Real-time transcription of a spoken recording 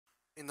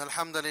إن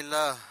الحمد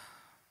لله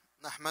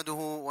نحمده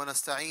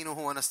ونستعينه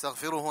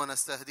ونستغفره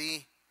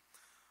ونستهديه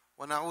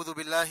ونعوذ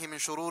بالله من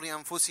شرور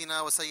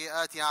أنفسنا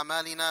وسيئات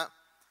أعمالنا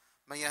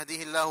من يهده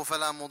الله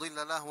فلا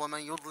مضل له ومن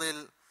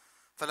يضلل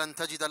فلن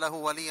تجد له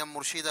وليا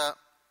مرشدا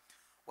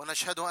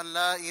ونشهد أن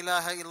لا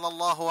إله إلا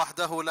الله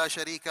وحده لا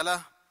شريك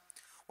له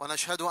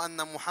ونشهد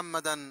أن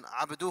محمدا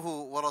عبده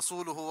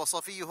ورسوله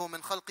وصفيه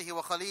من خلقه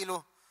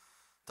وخليله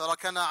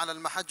تركنا على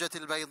المحجة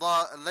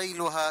البيضاء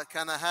ليلها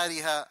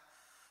كنهارها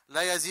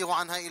لا يزيغ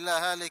عنها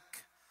إلا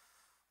هالك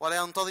ولا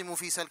ينتظم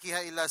في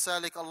سلكها إلا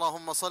سالك.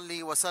 اللهم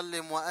صل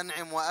وسلم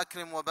وأنعم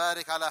وأكرم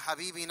وبارك على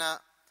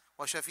حبيبنا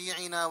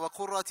وشفيعنا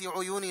وقرة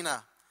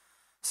عيوننا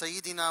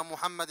سيدنا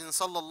محمد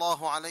صلى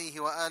الله عليه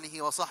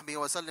وآله وصحبه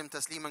وسلم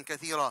تسليما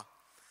كثيرا.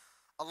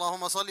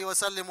 اللهم صل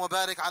وسلم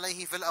وبارك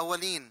عليه في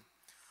الأولين،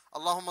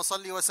 اللهم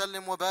صل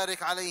وسلم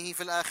وبارك عليه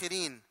في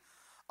الآخرين،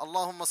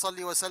 اللهم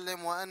صل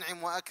وسلم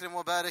وأنعم وأكرم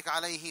وبارك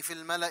عليه في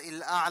الملأ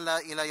الأعلى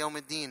إلى يوم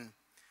الدين.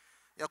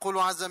 يقول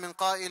عز من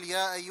قائل: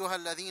 يا أيها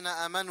الذين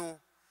آمنوا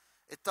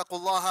اتقوا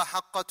الله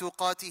حق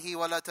تقاته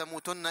ولا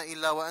تموتن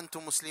إلا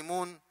وأنتم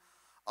مسلمون.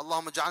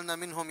 اللهم اجعلنا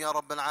منهم يا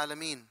رب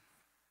العالمين.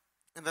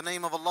 In the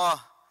name of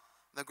Allah,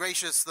 the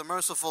gracious, the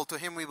merciful, to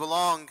Him we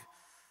belong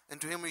and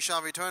to Him we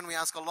shall return. We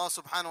ask Allah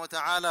subhanahu wa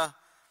ta'ala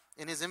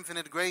in His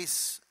infinite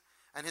grace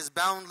and His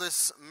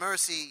boundless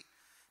mercy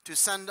to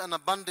send an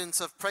abundance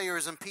of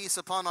prayers and peace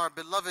upon our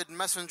beloved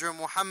Messenger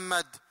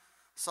Muhammad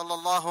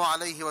sallallahu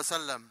alayhi wa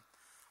sallam.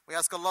 We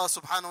ask Allah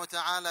subhanahu wa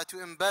ta'ala to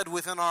embed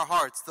within our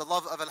hearts the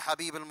love of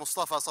Al-Habib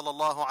Al-Mustafa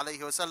sallallahu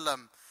alayhi wa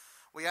sallam.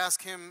 We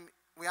ask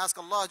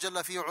Allah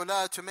Jalla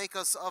fi'ula to make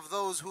us of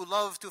those who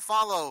love to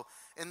follow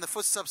in the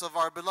footsteps of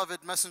our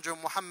beloved Messenger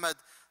Muhammad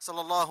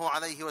sallallahu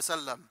alayhi wa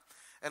sallam.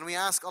 And we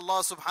ask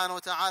Allah subhanahu wa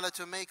ta'ala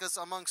to make us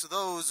amongst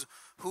those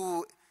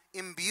who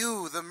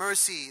imbue the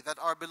mercy that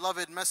our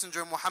beloved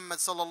Messenger Muhammad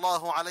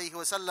sallallahu alayhi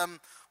wa sallam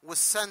was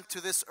sent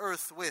to this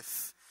earth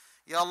with.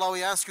 Ya Allah,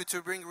 we ask you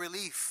to bring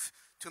relief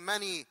to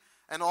many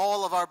and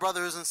all of our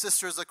brothers and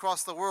sisters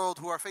across the world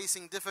who are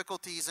facing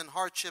difficulties and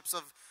hardships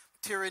of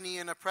tyranny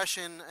and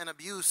oppression and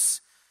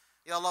abuse.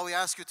 Ya Allah, we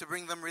ask you to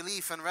bring them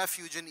relief and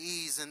refuge and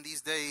ease in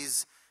these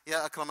days.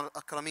 Ya Akram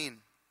al-Akrameen.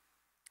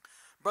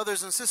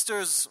 Brothers and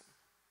sisters,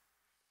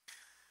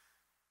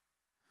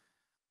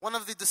 one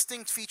of the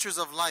distinct features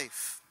of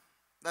life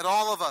that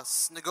all of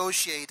us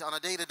negotiate on a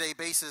day-to-day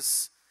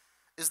basis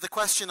is the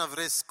question of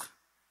rizq,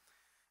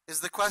 is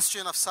the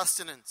question of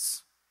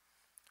sustenance.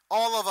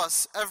 All of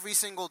us, every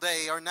single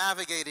day, are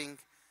navigating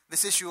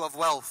this issue of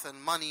wealth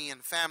and money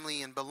and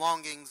family and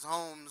belongings,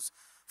 homes,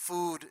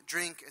 food,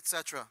 drink,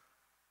 etc.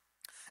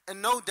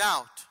 And no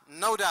doubt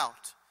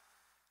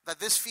that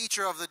this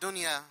feature of the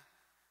dunya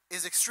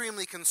is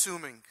extremely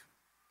consuming.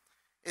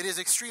 It is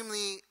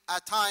extremely,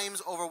 at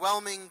times,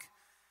 overwhelming,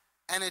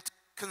 and it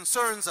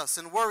concerns us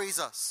and worries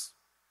us.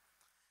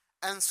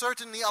 And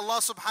certainly Allah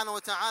subhanahu wa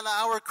ta'ala,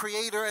 our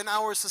creator and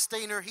our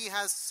sustainer, He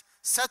has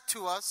said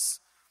to us,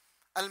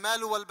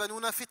 Al-malu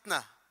wal-banuna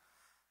fitna,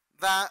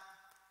 that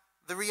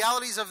the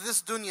realities of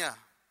this dunya,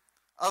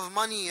 of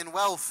money and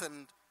wealth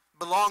and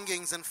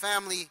belongings and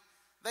family,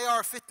 they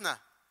are fitna.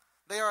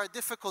 They are a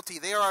difficulty,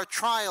 they are a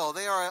trial,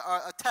 they are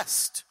a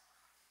test.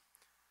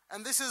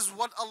 And this is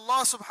what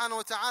Allah subhanahu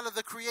wa ta'ala,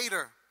 the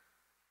creator,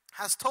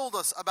 has told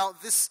us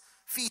about this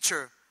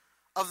feature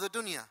of the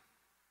dunya.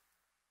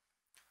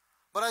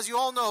 But as you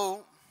all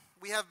know,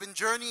 we have been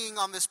journeying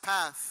on this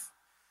path,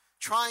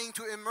 trying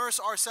to immerse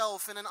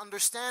ourselves in an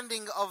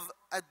understanding of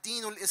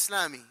ad-din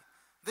al-Islami,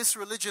 this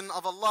religion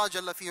of Allah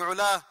Jalla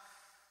fi'ula,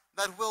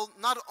 that will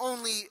not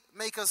only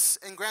make us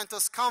and grant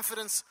us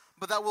confidence,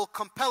 but that will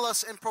compel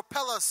us and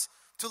propel us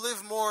to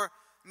live more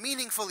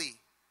meaningfully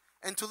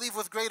and to live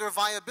with greater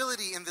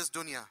viability in this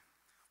dunya.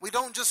 We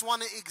don't just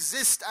want to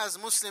exist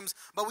as Muslims,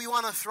 but we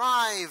want to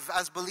thrive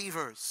as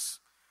believers.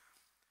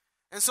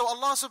 And so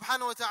Allah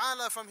subhanahu wa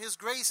ta'ala, from His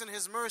grace and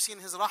His mercy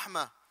and His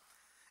rahmah,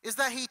 is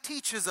that He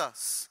teaches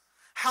us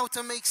how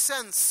to make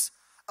sense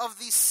of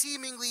these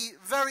seemingly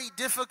very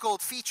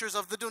difficult features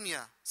of the dunya,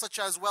 such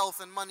as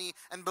wealth and money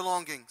and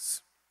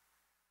belongings.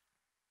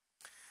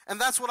 And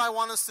that's what I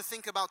want us to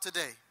think about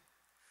today.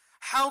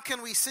 How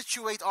can we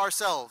situate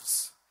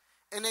ourselves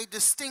in a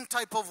distinct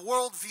type of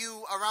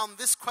worldview around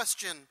this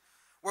question,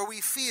 where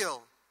we feel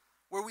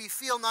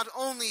not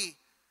only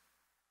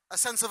a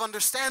sense of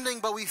understanding,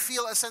 but we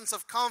feel a sense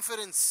of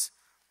confidence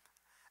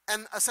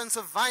and a sense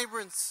of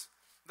vibrance,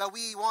 that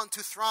we want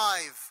to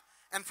thrive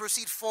and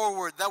proceed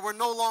forward, that we're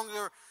no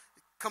longer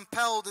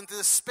compelled into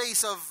the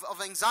space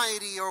of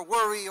anxiety or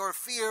worry or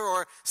fear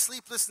or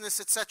sleeplessness,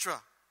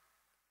 etc.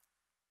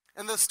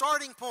 And the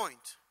starting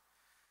point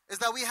is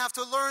that we have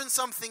to learn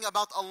something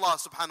about Allah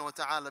subhanahu wa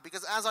ta'ala,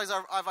 because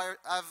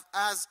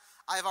as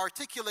I've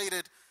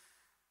articulated,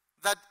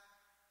 that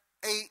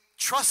a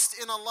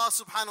trust in Allah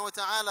subhanahu wa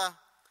ta'ala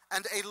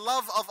and a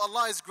love of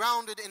Allah is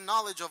grounded in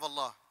knowledge of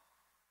Allah.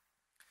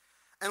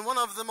 And one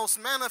of the most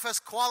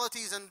manifest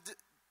qualities and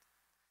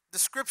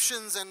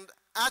descriptions and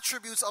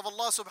attributes of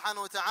Allah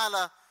subhanahu wa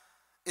ta'ala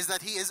is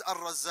that He is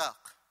Ar-Razzaq.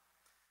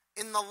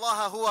 إِنَّ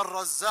اللَّهَ هُوَ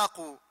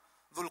الرَّزَّاقُ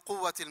ذُو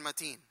الْقُوَّةِ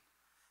الْمَتِينَ.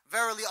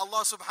 Verily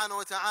Allah subhanahu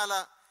wa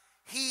ta'ala,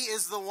 He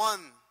is the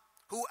one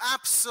who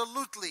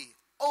absolutely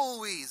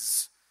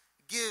always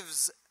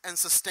gives and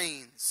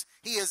sustains.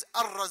 He is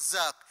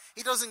Ar-Razzaq.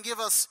 He doesn't give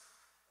us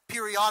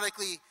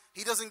periodically.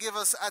 He doesn't give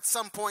us at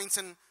some points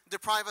and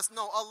deprive us.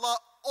 No, Allah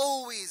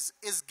always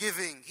is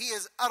giving. He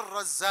is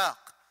Ar-Razzaq,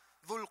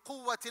 Dhul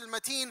Quwwatil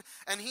Mateen,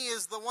 and He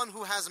is the one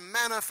who has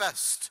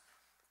manifest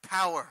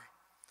power.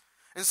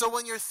 And so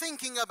when you're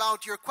thinking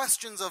about your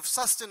questions of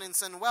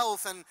sustenance and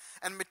wealth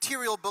and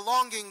material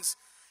belongings,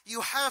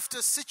 you have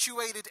to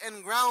situate it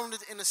and ground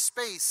it in a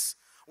space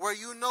where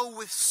you know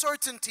with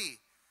certainty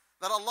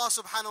that Allah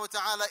subhanahu wa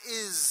ta'ala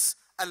is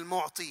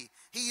Al-Mu'ti.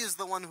 He is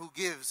the one who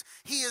gives.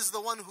 He is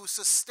the one who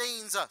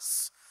sustains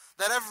us.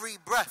 That every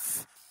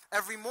breath,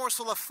 every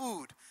morsel of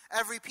food,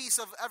 every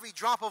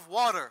drop of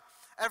water,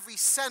 every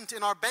cent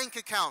in our bank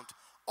account,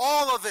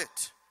 all of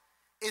it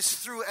is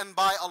through and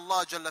by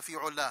Allah Jalla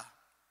fi'ullah.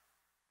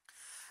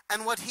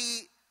 And what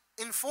He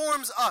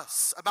informs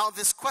us about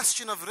this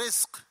question of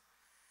rizq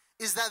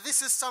is that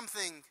this is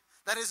something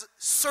that is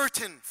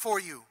certain for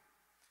you.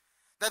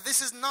 That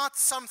this is not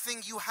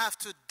something you have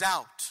to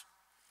doubt.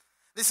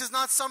 This is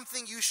not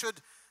something you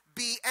should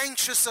be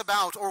anxious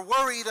about or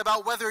worried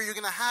about whether you're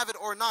going to have it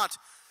or not.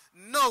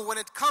 No, when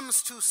it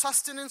comes to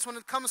sustenance, when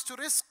it comes to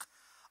rizq,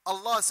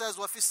 Allah says,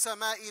 وَفِي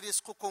السَّمَاءِ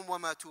رِزْقُكُمْ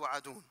وَمَا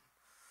تُوعَدُونَ.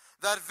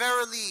 That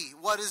verily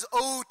what is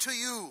owed to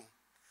you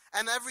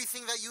and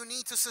everything that you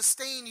need to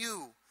sustain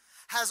you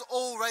has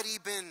already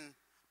been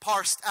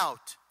parsed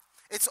out.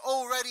 It's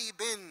already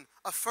been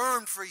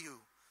affirmed for you.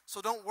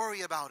 So don't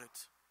worry about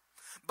it.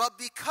 But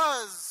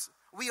because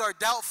we are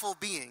doubtful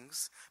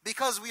beings,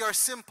 because we are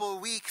simple,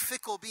 weak,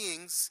 fickle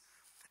beings,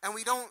 and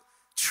we don't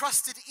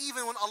trust it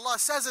even when Allah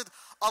says it,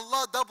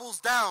 Allah doubles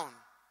down.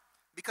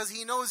 Because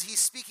He knows He's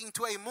speaking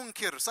to a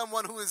munkir,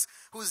 someone who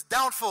is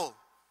doubtful.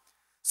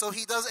 So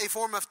He does a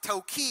form of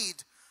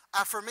tawqeed,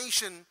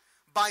 affirmation,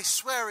 by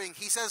swearing.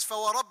 He says,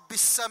 فَوَرَبِّ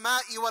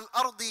السَّمَاءِ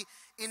وَالْأَرْضِ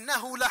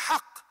إِنَّهُ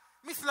لَحَقٌّ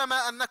مِثْلَ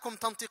مَا أَنَّكُمْ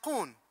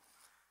تَنْطِقُونَ.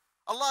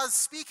 Allah is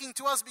speaking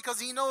to us because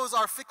He knows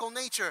our fickle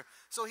nature.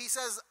 So He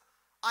says,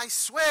 I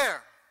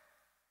swear,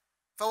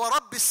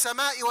 فَوَرَبِّ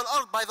السَّمَاءِ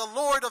وَالْأَرْضِ, by the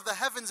Lord of the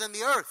heavens and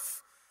the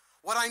earth,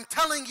 what I'm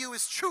telling you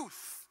is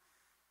truth,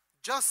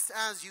 just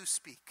as you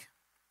speak,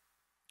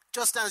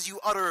 just as you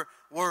utter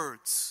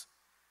words.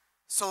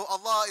 So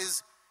Allah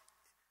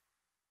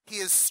He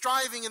is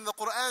striving in the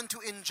Quran to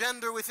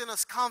engender within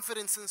us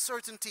confidence and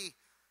certainty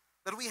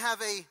that we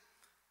have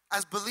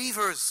as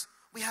believers,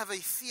 we have a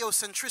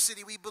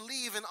theocentricity. We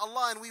believe in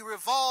Allah and we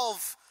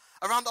revolve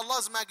around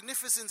Allah's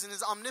magnificence and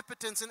His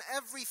omnipotence, and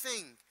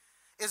everything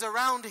is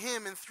around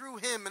Him and through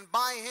Him and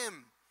by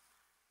Him.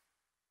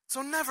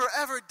 So never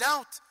ever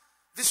doubt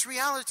this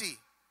reality.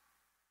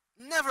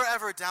 Never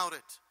ever doubt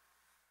it.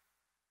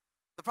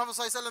 The Prophet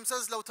ﷺ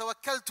says, لو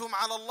توكلتم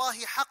على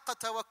الله حق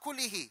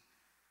توكله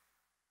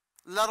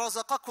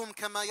لرزقكم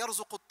كما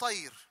يرزق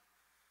الطير.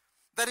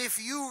 That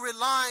if you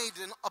relied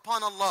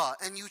upon Allah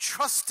and you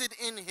trusted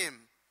in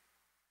Him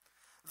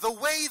the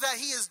way that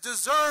He is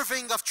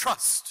deserving of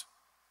trust,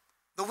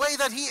 the way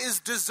that He is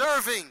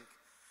deserving,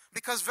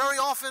 because very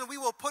often we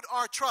will put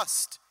our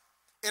trust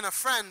in a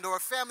friend or a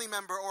family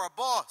member or a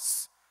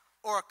boss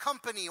or a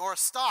company or a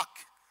stock.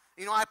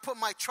 You know, I put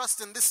my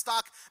trust in this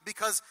stock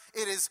because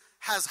it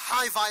has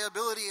high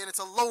viability and it's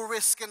a low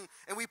risk, and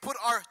we put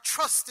our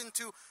trust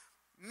into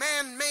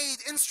man-made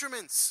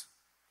instruments.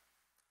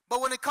 But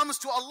when it comes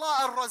to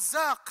Allah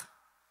Ar-Razzaq,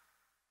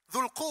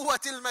 Dhul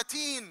Quwwatil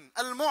Mateen,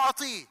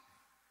 Al-Mu'ti,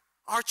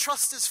 our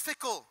trust is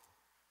fickle.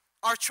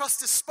 Our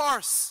trust is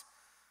sparse.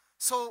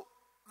 So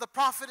the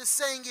Prophet is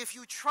saying, if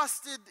you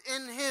trusted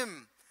in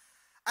Him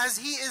as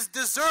He is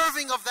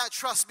deserving of that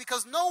trust,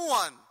 because no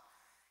one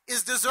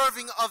is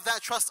deserving of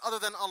that trust other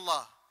than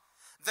Allah,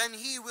 then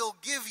He will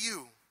give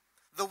you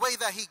the way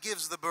that He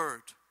gives the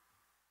bird.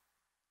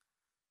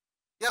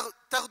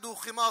 تَغْدُو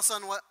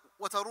خِمَاصًا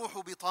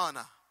وَتَرُوحُ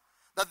بِطَانًا.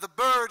 That the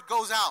bird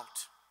goes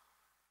out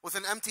with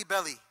an empty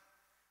belly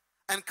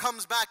and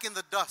comes back in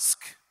the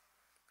dusk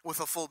with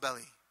a full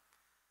belly.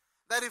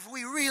 That if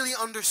we really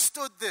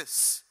understood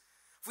this,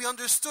 if we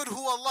understood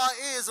who Allah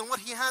is and what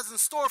He has in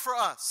store for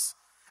us,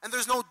 and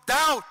there's no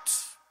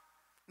doubt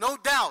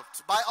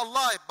by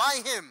Allah,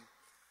 by Him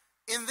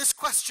in this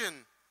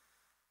question,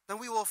 then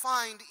we will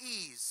find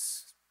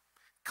ease,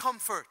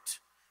 comfort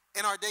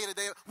in our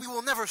day-to-day. We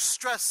will never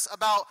stress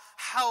about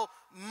how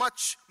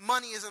much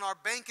money is in our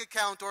bank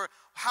account or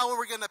how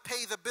we're going to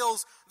pay the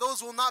bills.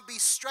 Those will not be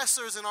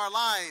stressors in our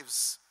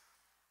lives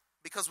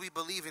because we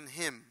believe in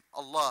Him,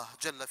 Allah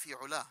Jalla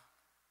fi'ula.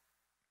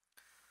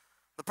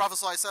 The Prophet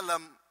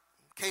ﷺ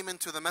came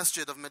into the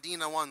masjid of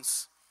Medina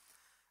once,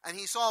 and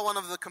he saw one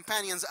of the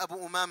companions, Abu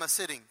Umama,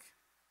 sitting.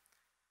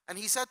 And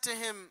he said to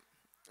him,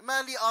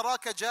 مَا لِي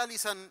أَرَاكَ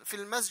جَالِسًا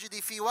فِي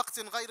الْمَسْجِدِ فِي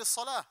وَقْتٍ غَيْرِ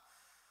الصَّلَاةِ.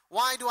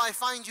 Why do I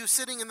find you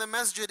sitting in the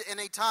masjid in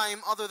a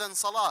time other than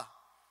salah?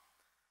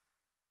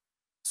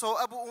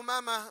 So Abu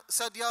Umama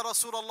said, Ya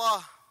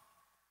Rasulullah,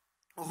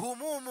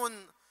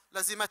 هموم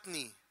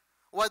لزمتني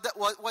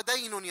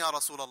وَدَيْنٌ يَا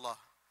رَسُولَ اللَّهِ.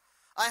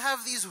 I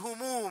have these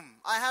humum,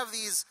 I have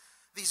these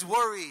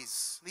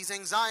worries, these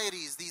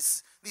anxieties,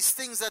 these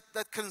things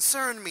that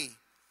concern me.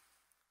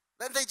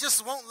 Then they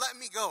just won't let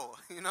me go,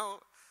 you know.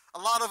 A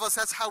lot of us,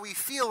 that's how we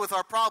feel with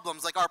our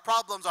problems, like our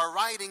problems are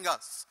riding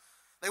us.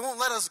 They won't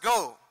let us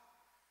go.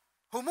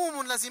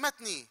 Humumun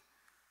lazimatni,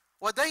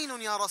 wa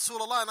daynun ya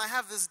Rasulullah, and I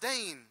have this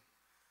dayn.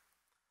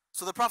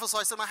 So the Prophet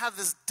ﷺ, I have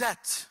this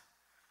debt.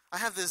 I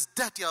have this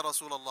debt, ya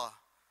Rasulullah.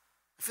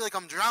 I feel like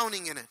I'm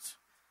drowning in it.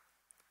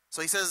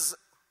 So he says,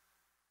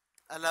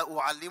 ألا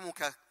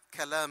أعلمك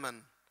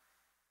كلاما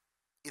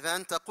إذا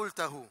أنت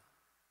قلته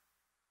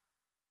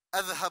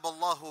أذهب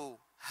الله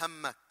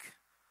همك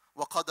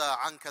وقضى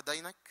عنك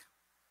دينك.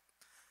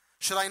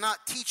 Should I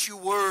not teach you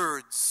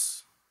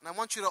words? And I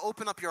want you to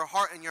open up your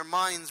heart and your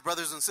minds,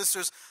 brothers and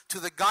sisters, to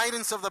the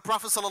guidance of the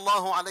Prophet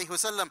sallallahu alaihi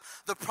wasallam.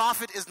 The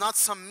Prophet is not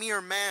some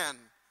mere man.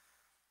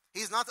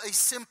 He's not a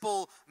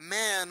simple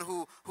man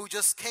who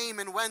just came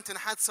and went and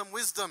had some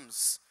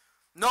wisdoms.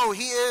 No,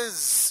 he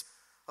is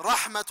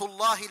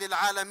rahmatullahi lil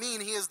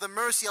alameen. He is the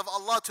mercy of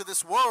Allah to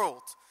this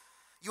world.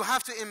 You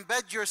have to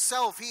embed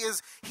yourself. He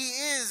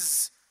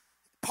is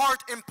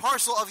part and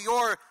parcel of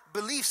your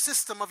belief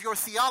system, of your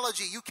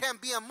theology. You can't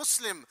be a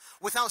Muslim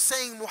without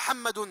saying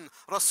Muhammadun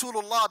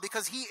Rasulullah,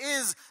 because he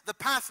is the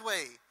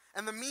pathway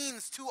and the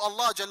means to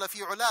Allah Jalla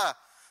fi'ula.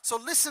 So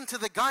listen to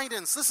the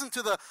guidance, listen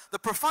to the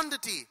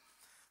profundity.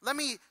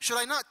 Should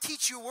I not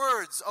teach you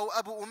words, O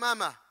Abu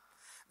Umama,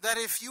 that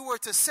if you were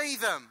to say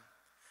them,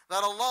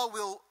 that Allah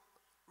will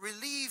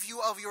relieve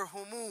you of your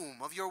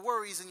humum, of your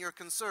worries and your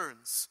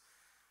concerns,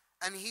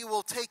 and He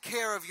will take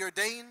care of your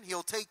dayn,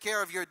 He'll take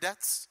care of your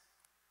debts?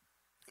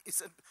 He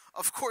said,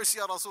 of course,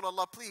 Ya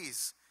Rasulullah,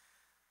 please.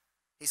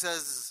 He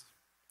says,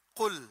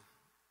 قُلْ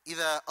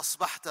إِذَا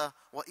أَصْبَحْتَ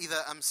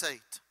وَإِذَا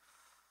أَمْسَيْتَ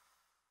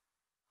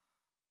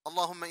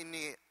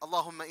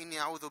اللهم إني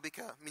أعوذ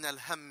بك من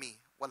الهم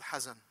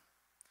والحزن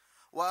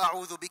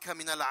وأعوذ بك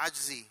من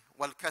العجز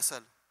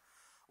والكسل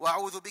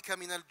وأعوذ بك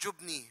من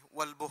الجبن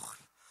والبخل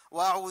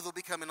وأعوذ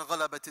بك من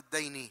غلبة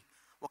الدين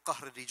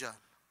وقهر الرجال.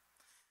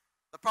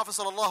 The Prophet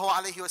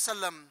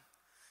ﷺ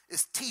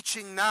is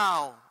teaching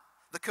now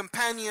the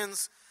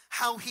companions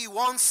how he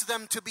wants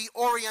them to be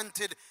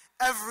oriented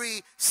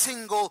every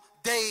single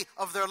day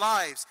of their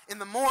lives. In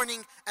the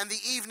morning and the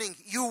evening,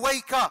 you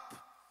wake up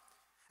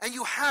and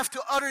you have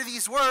to utter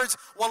these words,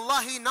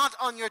 wallahi, not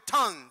on your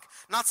tongue,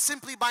 not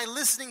simply by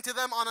listening to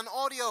them on an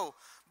audio,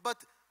 but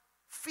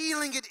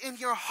feeling it in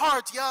your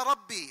heart. Ya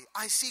Rabbi,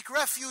 I seek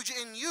refuge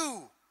in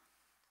you.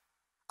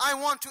 I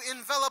want to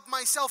envelop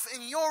myself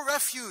in your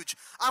refuge.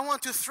 I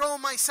want to throw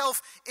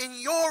myself in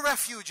your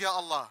refuge, Ya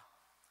Allah.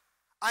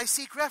 I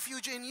seek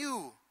refuge in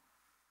you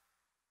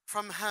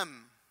from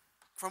ham,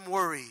 from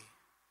worry,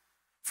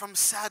 from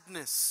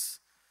sadness.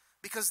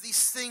 Because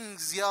these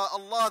things, Ya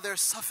Allah, they're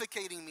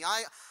suffocating me.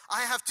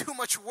 I have too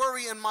much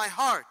worry in my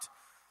heart.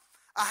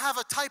 I have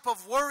a type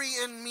of worry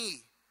in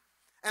me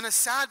and a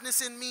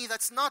sadness in me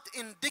that's not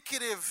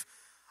indicative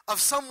of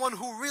someone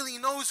who really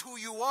knows who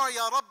you are,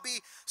 Ya Rabbi.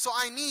 So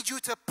I need you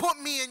to put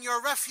me in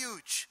your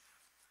refuge.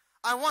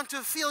 I want to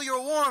feel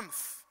your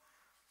warmth.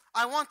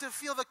 I want to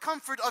feel the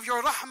comfort of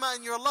your rahmah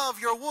and your love,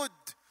 your wood.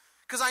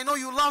 Because I know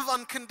you love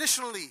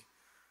unconditionally.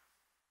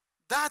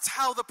 That's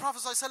how the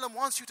Prophet ﷺ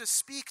wants you to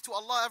speak to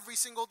Allah every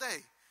single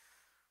day.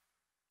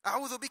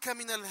 أعوذ بك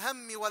من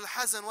الهم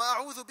والحزن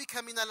وأعوذ بك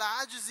من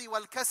العجز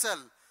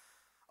والكسل.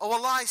 Oh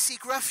Allah, I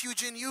seek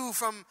refuge in you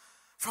from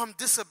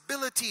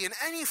disability in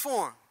any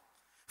form,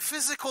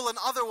 physical and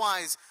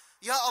otherwise.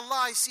 Ya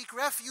Allah, I seek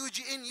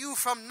refuge in you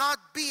from not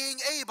being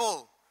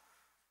able.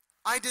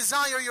 I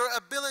desire your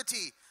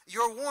ability,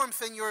 your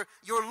warmth and your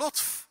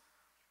lutf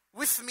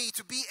with me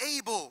to be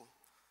able.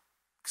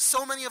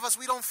 So many of us,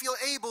 we don't feel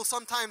able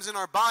sometimes in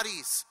our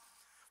bodies.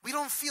 We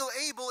don't feel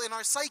able in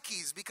our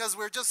psyches because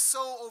we're just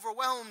so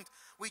overwhelmed.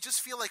 We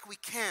just feel like we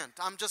can't.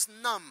 I'm just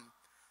numb.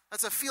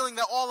 That's a feeling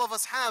that all of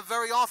us have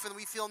very often.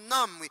 We feel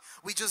numb.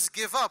 We just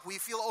give up. We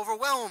feel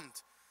overwhelmed.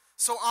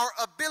 So our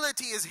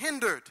ability is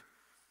hindered.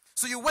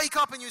 So you wake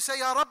up and you say,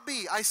 Ya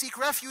Rabbi, I seek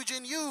refuge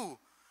in you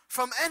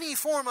from any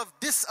form of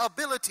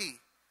disability.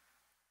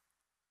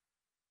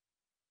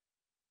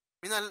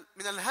 من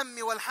الهم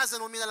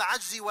والحزن ومن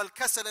العجز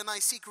والكسل, and I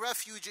seek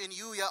refuge in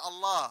you, Ya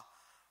Allah,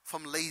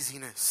 from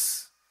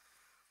laziness.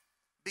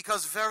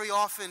 Because very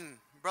often,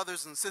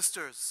 brothers and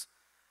sisters,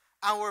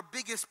 our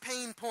biggest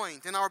pain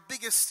point and our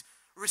biggest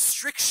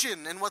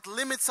restriction and what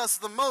limits us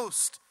the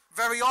most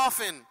very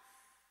often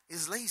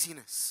is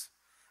laziness.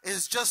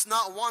 Is just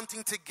not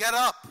wanting to get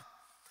up.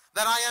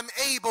 That I am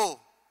able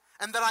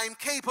and that I am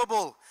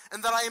capable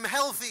and that I am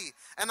healthy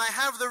and I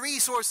have the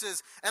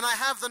resources and I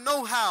have the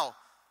know-how.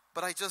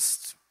 But I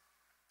just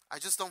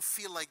don't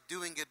feel like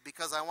doing it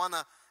because I want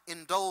to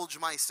indulge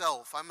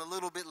myself. I'm a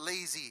little bit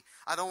lazy.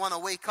 I don't want to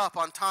wake up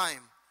on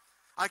time.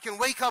 I can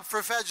wake up for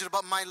Fajr,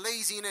 but my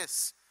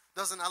laziness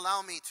doesn't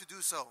allow me to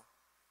do so.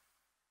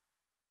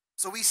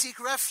 So we seek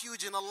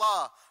refuge in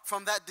Allah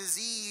from that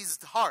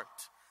diseased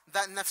heart,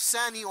 that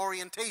nafsani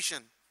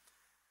orientation.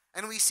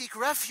 And we seek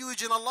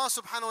refuge in Allah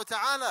subhanahu wa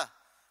ta'ala.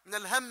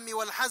 من الهم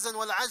والحزن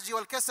والعجز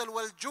والكسل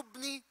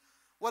والجبن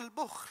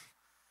والبخل.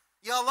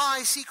 Ya Allah,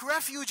 I seek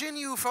refuge in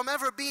you from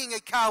ever being a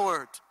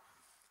coward,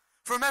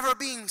 from ever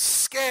being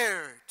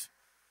scared.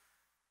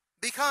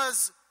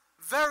 Because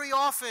very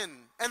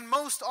often, and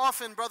most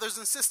often, brothers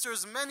and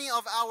sisters, many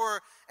of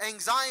our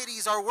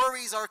anxieties, our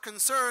worries, our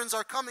concerns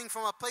are coming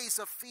from a place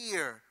of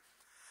fear,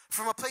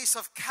 from a place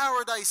of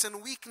cowardice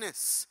and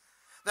weakness,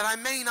 that I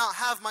may not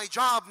have my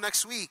job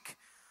next week,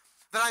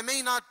 that I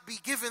may not be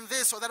given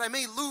this, or that I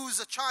may lose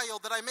a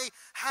child, that I may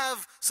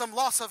have some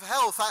loss of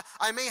health,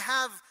 I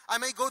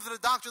may go to the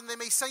doctor and they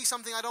may say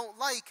something I don't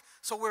like.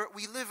 So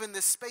we live in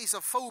this space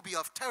of phobia,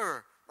 of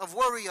terror, of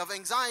worry, of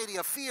anxiety,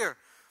 of fear.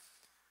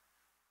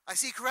 I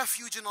seek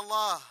refuge in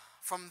Allah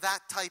from that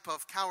type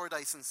of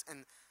cowardice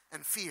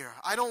and fear.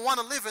 I don't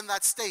want to live in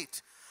that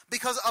state,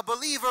 because a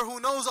believer who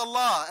knows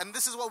Allah, and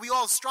this is what we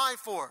all strive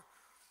for,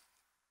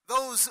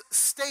 those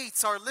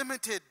states are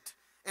limited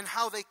in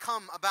how they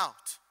come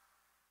about.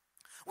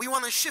 We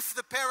want to shift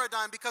the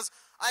paradigm, because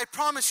I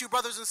promise you,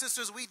 brothers and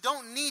sisters, we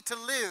don't need to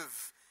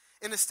live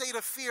in a state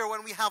of fear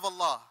when we have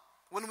Allah,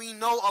 when we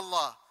know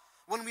Allah,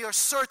 when we are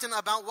certain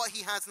about what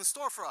He has in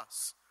store for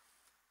us.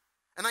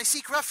 And I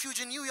seek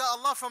refuge in you, Ya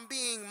Allah, from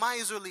being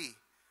miserly,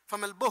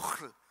 from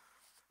al-bukhl.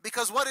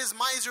 Because what is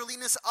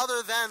miserliness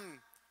other than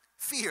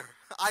fear?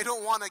 I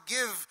don't want to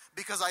give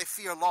because I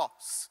fear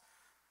loss.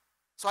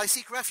 So I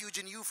seek refuge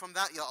in you from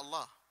that, Ya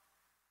Allah.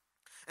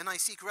 And I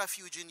seek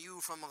refuge in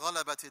you from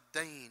غلبة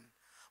الدين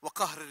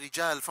وقهر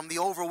الرجال, from the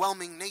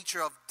overwhelming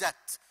nature of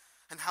debt,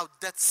 and how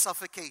debt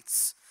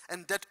suffocates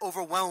and debt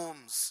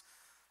overwhelms.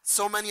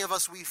 So many of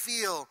us, we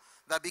feel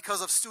that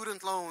because of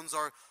student loans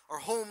or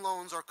home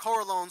loans or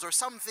car loans or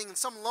something,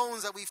 some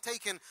loans that we've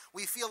taken,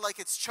 we feel like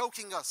it's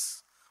choking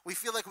us. We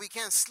feel like we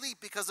can't sleep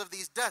because of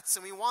these debts,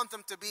 and we want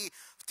them to be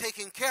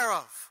taken care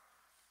of.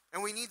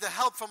 And we need the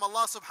help from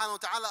Allah subhanahu wa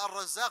ta'ala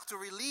al-Razzaq to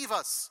relieve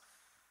us.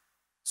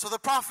 So the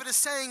Prophet is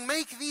saying,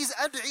 make these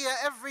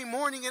ad'iyah every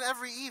morning and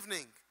every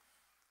evening.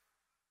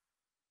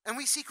 And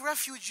we seek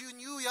refuge in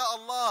you, Ya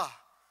Allah,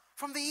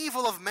 from the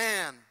evil of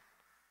man,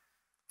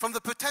 from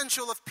the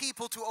potential of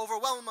people to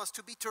overwhelm us,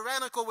 to be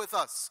tyrannical with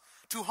us,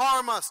 to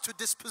harm us, to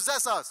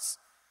dispossess us.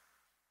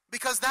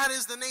 Because that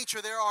is the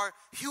nature. There are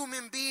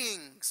human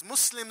beings,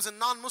 Muslims and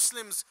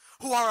non-Muslims,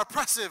 who are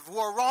oppressive, who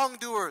are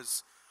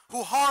wrongdoers,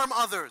 who harm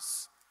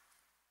others,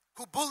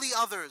 who bully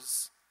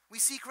others. We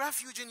seek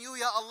refuge in you,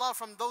 Ya Allah,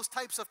 from those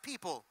types of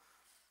people.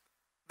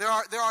 There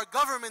are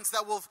governments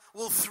that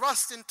will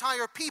thrust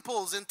entire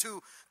peoples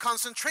into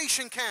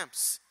concentration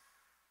camps,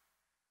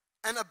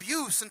 and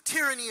abuse and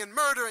tyranny and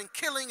murder and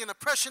killing and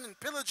oppression and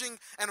pillaging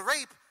and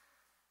rape.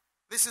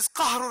 This is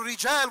qahrul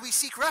rijal. We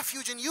seek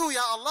refuge in you,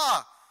 Ya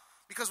Allah,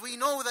 because we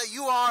know that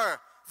you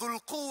are dhul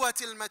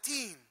quwwatil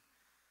mateen.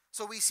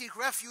 So we seek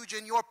refuge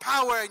in your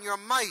power and your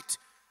might.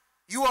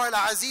 You are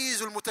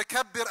al-aziz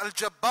al-mutakabbir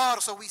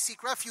al-jabbar. So we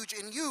seek refuge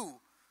in you.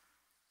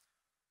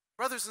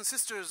 Brothers and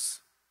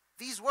sisters,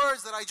 these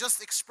words that I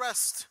just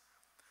expressed,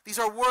 these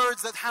are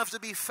words that have to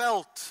be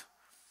felt,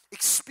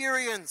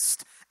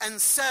 experienced, and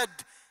said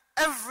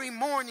every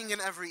morning and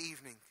every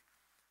evening.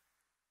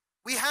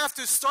 We have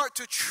to start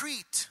to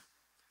treat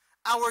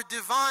our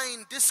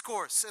divine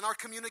discourse and our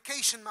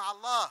communication with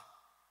Allah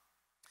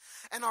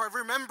and our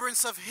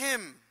remembrance of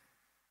Him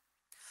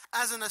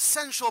as an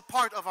essential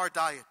part of our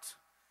diet.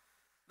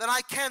 That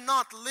I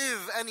cannot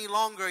live any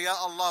longer, Ya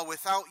Allah,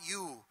 without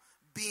you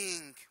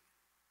being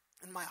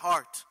in my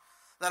heart.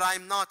 That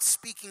I'm not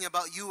speaking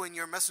about you and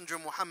your messenger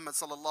Muhammad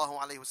sallallahu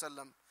alaihi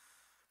wasallam.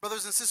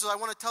 Brothers and sisters, I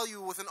want to tell you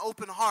with an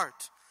open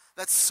heart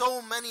that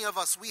so many of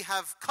us, we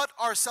have cut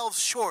ourselves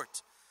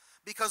short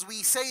because we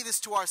say this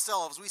to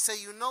ourselves. We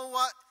say, you know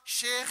what,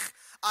 Shaykh,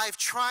 I've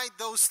tried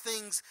those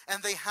things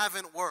and they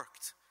haven't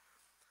worked.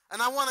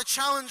 And I want to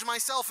challenge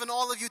myself and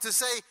all of you to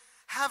say,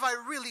 have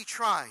I really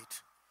tried?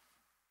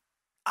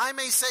 I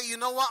may say, you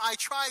know what, I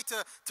tried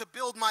to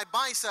build my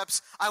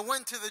biceps. I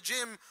went to the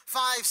gym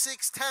 5,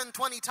 6, 10,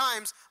 20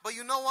 times, but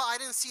you know what, I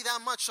didn't see that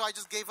much, so I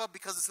just gave up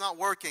because it's not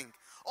working.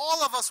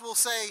 All of us will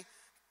say,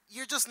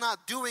 you're just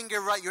not doing it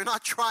right. You're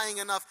not trying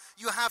enough.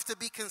 You have to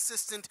be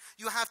consistent.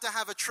 You have to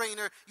have a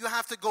trainer. You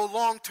have to go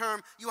long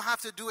term. You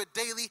have to do it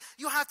daily.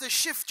 You have to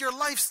shift your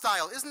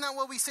lifestyle. Isn't that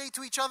what we say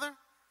to each other?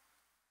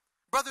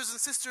 Brothers and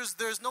sisters,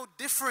 there's no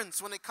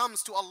difference when it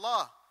comes to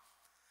Allah.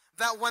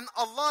 That when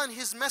Allah and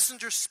His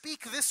Messenger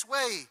speak this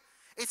way,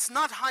 it's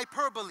not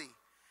hyperbole.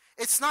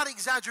 It's not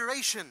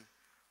exaggeration.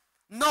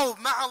 No,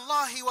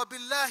 ma'allahi wa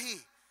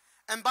billahi.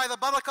 And by the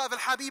barakah of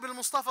Al-Habib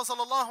al-Mustafa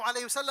sallallahu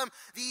alayhi wasallam,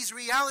 these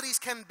realities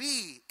can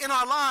be in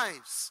our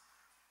lives.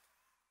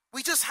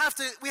 We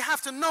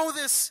have to know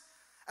this,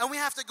 and we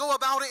have to go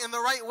about it in the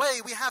right way.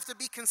 We have to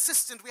be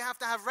consistent. We have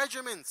to have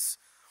regiments.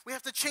 We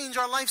have to change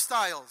our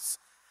lifestyles.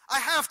 I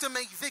have to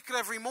make dhikr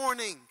every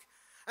morning.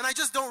 And I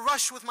just don't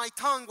rush with my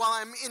tongue while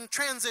I'm in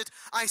transit.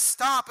 I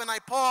stop and I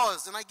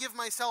pause and I give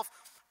myself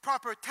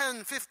proper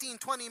 10, 15,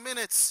 20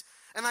 minutes.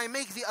 and I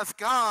make the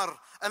adhkar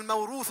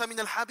al-mawrutha min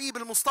al-habib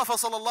al-Mustafa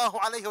sallallahu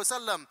alayhi wa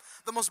sallam.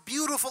 The most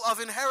beautiful of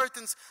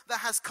inheritance that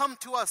has come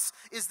to us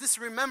is this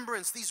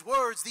remembrance, these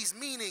words, these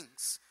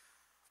meanings.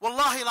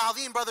 Wallahi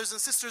al-azim, brothers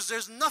and sisters,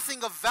 there's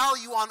nothing of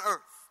value on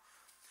earth.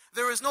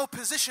 There is no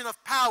position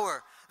of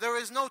power. There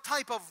is no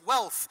type of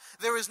wealth.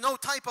 There is no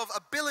type of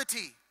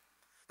ability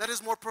that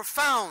is more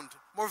profound,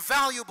 more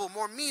valuable,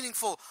 more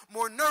meaningful,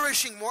 more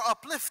nourishing, more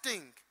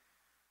uplifting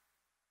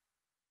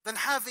than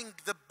having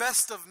the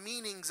best of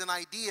meanings and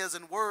ideas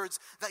and words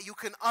that you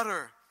can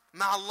utter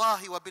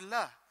ma'allahi wa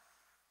billah.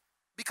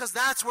 Because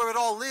that's where it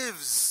all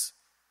lives.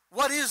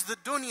 What is the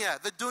dunya?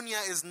 The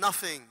dunya is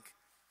nothing.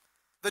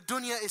 The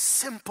dunya is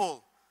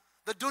simple.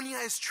 The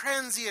dunya is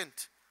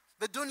transient.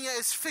 The dunya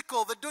is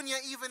fickle. The dunya,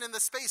 even in the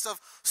space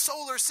of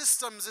solar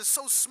systems, is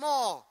so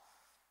small.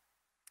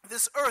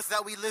 This earth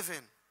that we live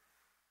in.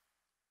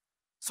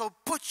 So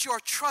put your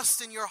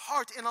trust in your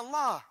heart in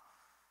Allah.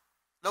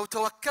 لو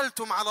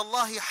توكلتم على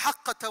الله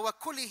حق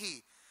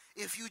توكله.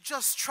 If you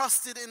just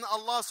trusted in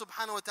Allah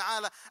subhanahu wa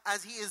ta'ala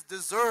as He is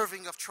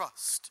deserving of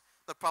trust,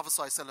 the Prophet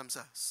ﷺ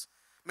says.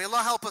 May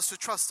Allah help us to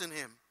trust in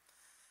Him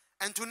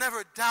and to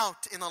never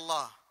doubt in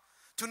Allah,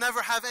 to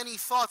never have any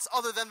thoughts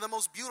other than the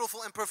most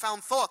beautiful and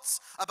profound thoughts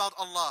about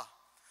Allah,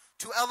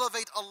 to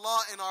elevate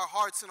Allah in our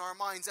hearts and our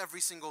minds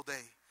every single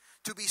day,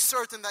 to be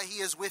certain that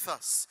He is with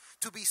us,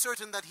 to be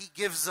certain that He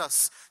gives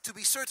us, to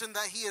be certain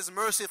that He is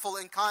merciful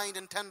and kind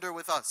and tender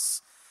with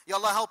us. Ya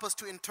Allah, help us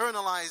to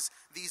internalize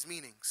these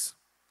meanings.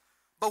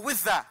 But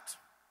with that,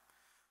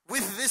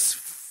 with this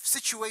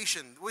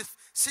situation, with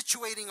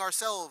situating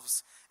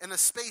ourselves in a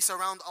space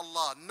around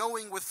Allah,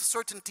 knowing with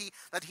certainty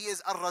that He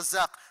is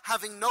Ar-Razzaq,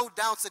 having no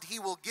doubts that He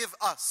will give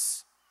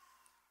us,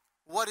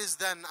 what is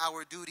then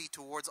our duty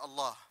towards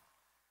Allah?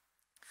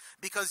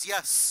 Because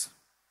yes,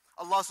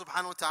 Allah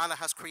subhanahu wa ta'ala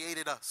has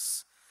created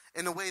us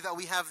in a way that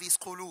we have these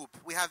qulub,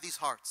 we have these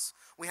hearts,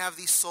 we have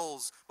these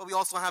souls, but we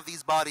also have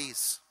these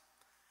bodies.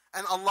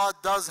 And Allah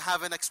does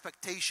have an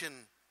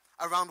expectation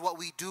around what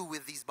we do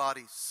with these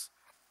bodies.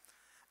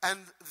 And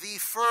the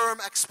firm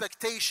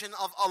expectation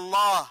of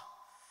Allah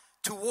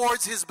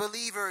towards His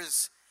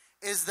believers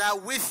is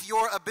that with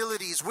your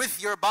abilities,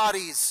 with your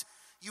bodies,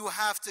 you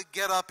have to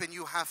get up and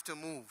you have to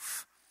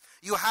move.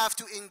 You have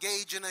to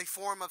engage in a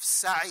form of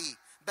sa'i,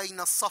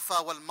 bayna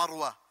as-safa wal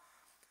marwa.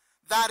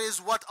 That is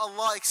what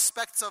Allah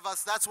expects of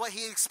us. That's what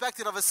He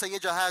expected of us,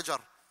 Sayyidah Hajar,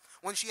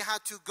 when she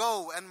had to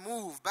go and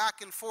move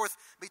back and forth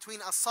between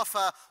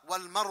as-safa wal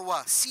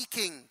marwa,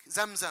 seeking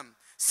Zamzam,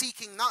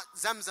 seeking not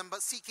Zamzam,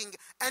 but seeking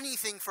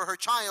anything for her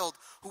child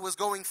who was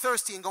going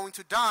thirsty and going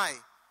to die.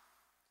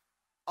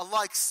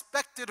 Allah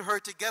expected her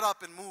to get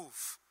up and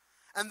move.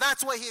 And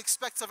that's what He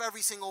expects of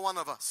every single one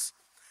of us.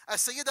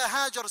 As Sayyidah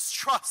Hajar's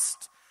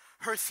trust,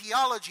 her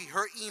theology,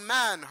 her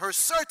iman, her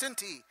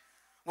certainty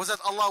was that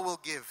Allah will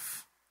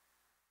give.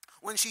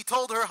 When she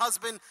told her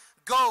husband,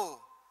 go,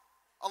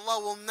 Allah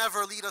will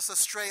never lead us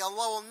astray.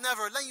 Allah will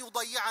never, لَن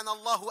يُضَيِّعَنَ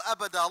اللَّهُ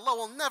أَبَدًا. Allah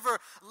will never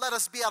let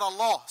us be at a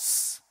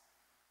loss.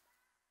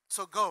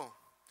 So go.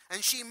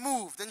 And she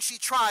moved, and she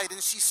tried,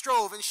 and she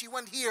strove, and she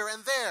went here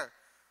and there.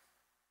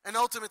 And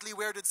ultimately,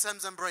 where did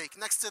Zamzam break?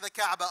 Next to the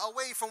Kaaba,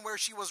 away from where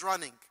she was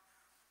running.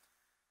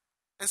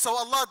 And so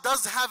Allah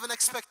does have an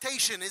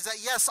expectation, is that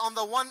yes, on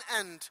the one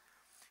end,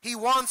 He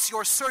wants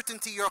your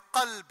certainty, your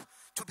qalb,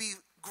 to be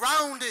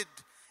grounded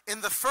in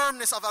the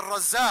firmness of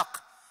Ar-Razzaq,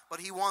 but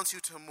He wants you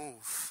to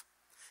move.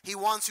 He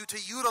wants you to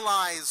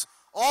utilize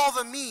all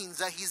the means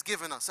that He's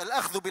given us.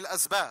 Al-akhdhu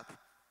bil-asbab.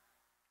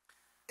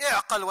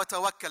 I'qal wa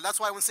tawakkal. That's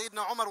why when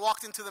Sayyidina Umar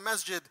walked into the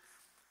masjid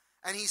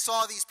and he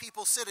saw these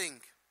people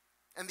sitting,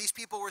 and these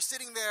people were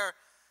sitting there,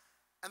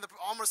 and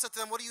Umar said to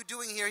them, what are you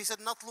doing here? He said,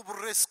 نَطْلُبُ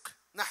الرِّزْقِ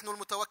نَحْنُ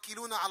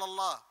الْمُتَوَكِّلُونَ عَلَى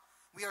اللَّهِ.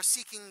 We are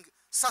seeking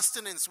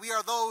sustenance. We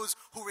are those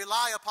who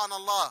rely upon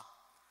Allah.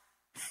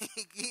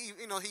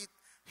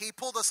 He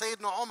pulled a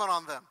Sayyidina Umar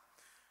on them.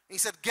 He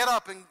said, get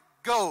up and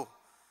go.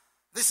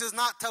 This is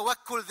not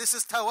tawakkul, this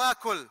is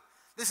tawwakul.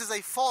 This is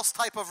a false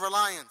type of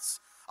reliance.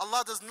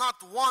 Allah does not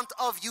want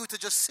of you to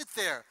just sit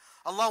there.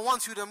 Allah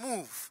wants you to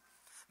move.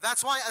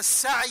 That's why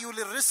as-sa'yu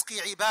lil-rizqi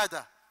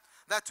ibadah.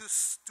 That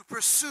to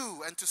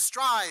pursue and to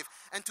strive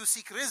and to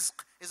seek rizq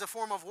is a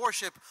form of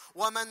worship.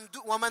 وَمَنْ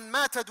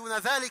مَاتَ دُونَ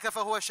ذَلِكَ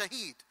فَهُوَ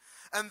شَهِيد.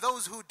 And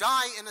those who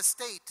die in a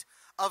state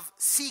of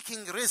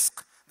seeking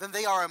rizq, then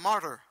they are a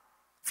martyr.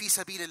 فِي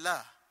سَبِيلِ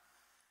اللَّهِ.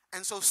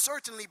 And so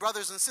certainly,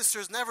 brothers and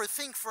sisters, never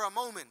think for a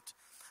moment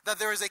that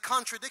there is a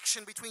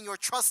contradiction between your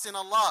trust in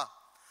Allah,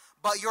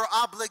 but your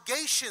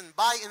obligation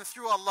by and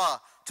through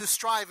Allah to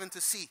strive and to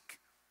seek.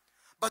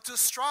 But to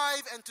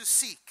strive and to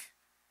seek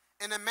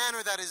in a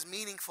manner that is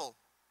meaningful,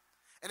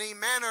 in a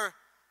manner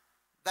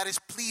that is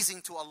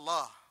pleasing to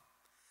Allah,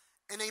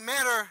 in a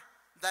manner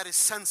that is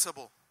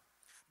sensible.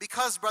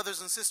 Because, brothers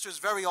and sisters,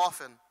 very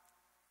often,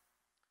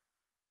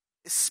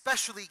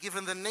 especially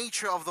given the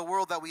nature of the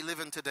world that we live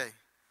in today,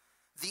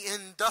 the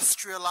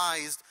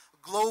industrialized,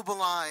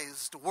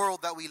 globalized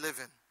world that we live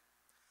in,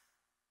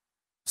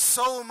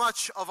 so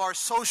much of our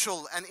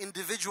social and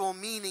individual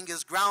meaning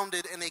is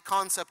grounded in a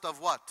concept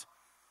of what?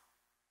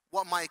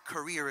 what my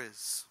career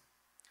is,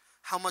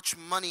 how much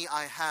money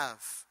I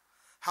have,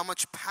 how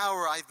much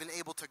power I've been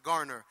able to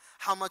garner,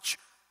 how much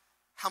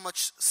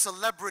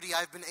celebrity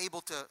I've been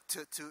able to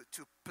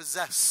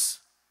possess.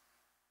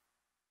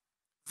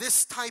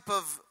 This type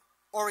of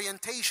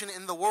orientation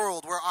in the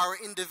world where our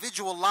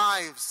individual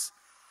lives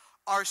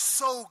are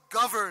so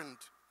governed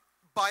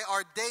by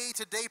our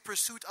day-to-day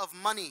pursuit of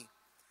money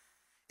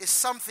is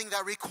something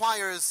that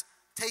requires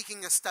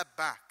taking a step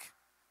back.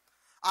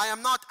 I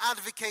am not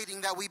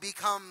advocating that we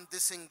become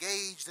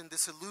disengaged and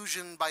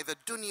disillusioned by the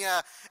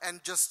dunya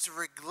and just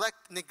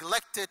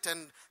neglect it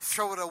and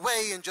throw it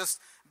away and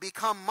just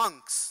become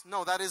monks.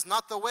 No, that is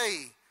not the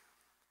way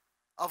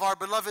of our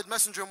beloved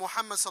Messenger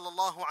Muhammad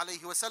sallallahu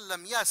alaihi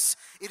wasallam. Yes,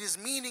 it is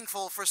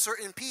meaningful for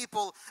certain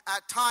people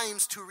at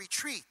times to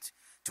retreat,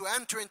 to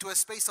enter into a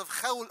space of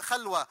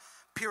khalwa,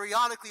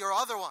 periodically or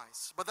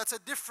otherwise. But that's a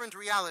different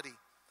reality.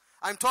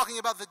 I'm talking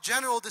about the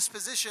general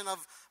disposition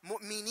of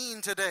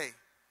mu'mineen today.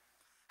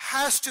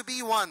 Has to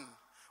be one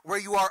where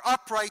you are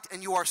upright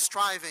and you are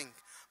striving,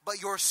 but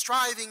your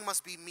striving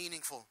must be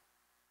meaningful.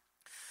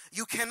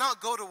 You cannot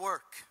go to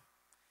work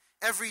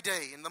every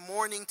day in the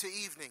morning to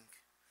evening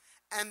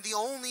and the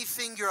only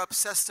thing you're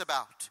obsessed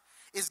about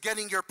is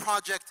getting your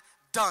project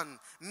done,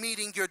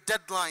 meeting your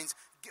deadlines,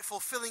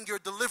 fulfilling your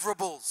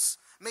deliverables,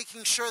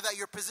 making sure that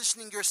you're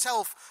positioning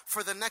yourself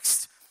for the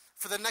next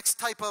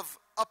type of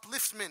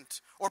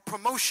upliftment or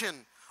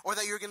promotion, or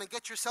that you're going to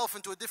get yourself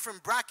into a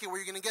different bracket where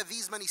you're going to get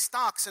these many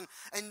stocks,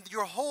 and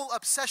your whole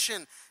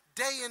obsession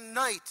day and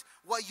night,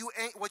 what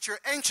you're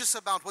anxious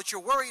about, what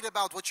you're worried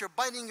about, what you're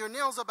biting your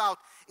nails about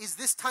is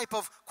this type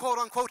of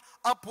quote-unquote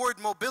upward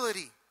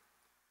mobility.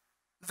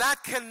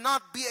 That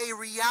cannot be a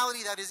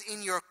reality that is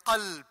in your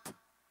qalb.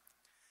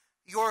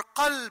 Your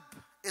qalb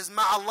is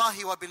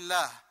ma'allahi wa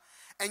billah,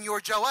 and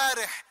your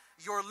jawarih,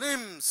 your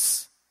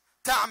limbs,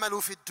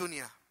 ta'malu fi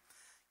dunya.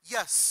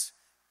 Yes,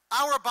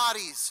 our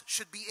bodies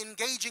should be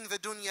engaging the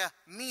dunya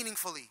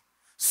meaningfully.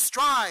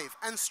 Strive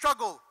and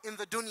struggle in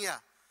the dunya.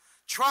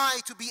 Try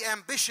to be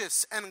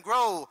ambitious and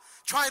grow.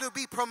 Try to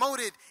be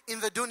promoted in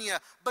the dunya.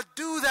 But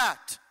do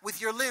that with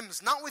your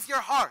limbs, not with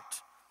your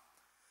heart.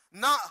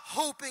 Not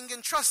hoping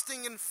and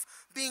trusting and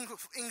being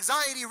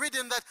anxiety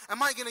ridden that,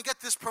 am I going to get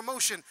this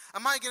promotion?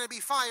 Am I going to be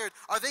fired?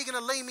 Are they going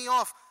to lay me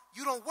off?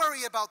 You don't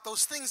worry about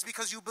those things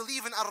because you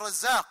believe in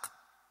Ar-Razzaq.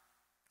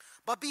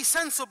 But be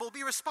sensible,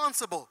 be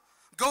responsible.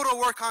 Go to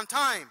work on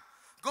time.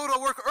 Go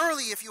to work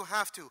early if you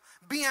have to.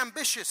 Be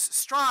ambitious,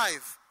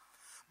 strive.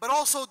 But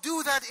also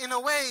do that in a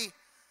way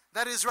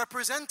that is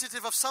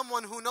representative of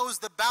someone who knows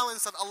the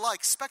balance that Allah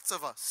expects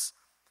of us.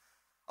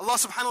 Allah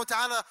subhanahu wa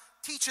ta'ala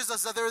teaches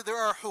us that there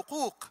are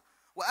huquq.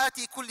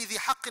 وَآتِ كُلِّ ذِي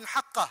حَقٍّ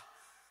حَقَّهُ.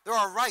 There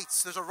are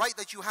rights. There's a right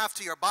that you have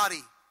to your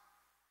body.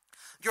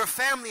 Your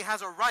family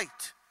has a right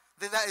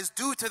that is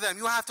due to them.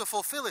 You have to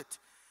fulfill it.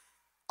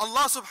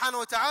 Allah subhanahu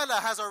wa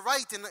ta'ala has a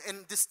right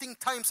in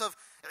distinct times of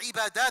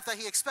ibadat that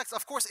He expects.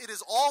 Of course, it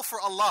is all for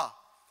Allah.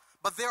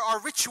 But there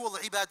are ritual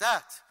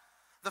ibadat.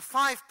 The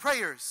 5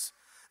 prayers.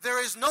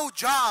 There is no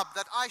job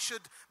that I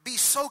should be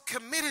so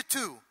committed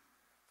to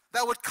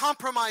that would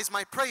compromise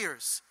my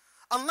prayers.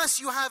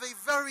 Unless you have a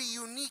very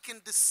unique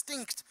and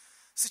distinct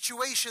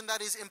situation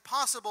that is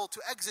impossible to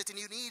exit and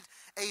you need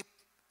a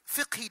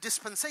fiqhi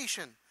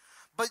dispensation.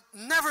 But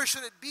never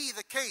should it be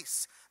the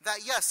case that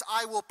yes,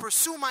 I will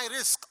pursue my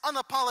rizq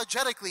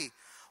unapologetically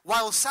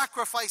while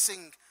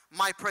sacrificing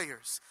my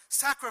prayers,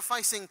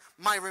 sacrificing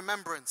my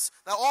remembrance.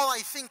 That all I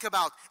think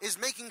about is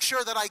making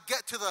sure that I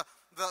get to the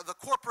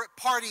corporate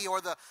party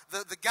or the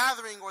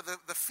gathering or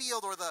the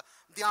field or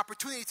the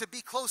opportunity to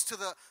be close to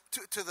the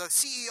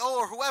CEO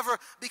or whoever,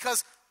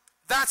 because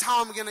that's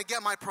how I'm going to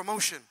get my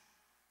promotion.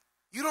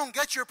 You don't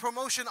get your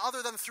promotion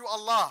other than through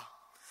Allah.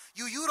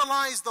 You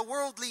utilize the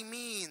worldly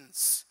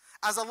means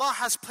as Allah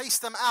has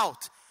placed them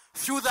out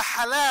through the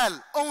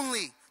halal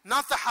only,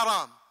 not the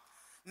haram.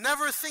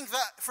 Never think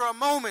that for a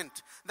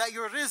moment that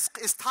your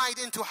rizq is tied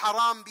into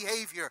haram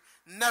behavior.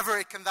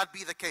 Never can that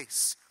be the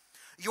case.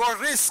 Your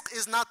rizq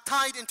is not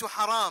tied into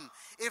haram.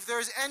 If there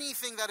is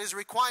anything that is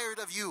required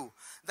of you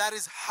that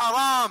is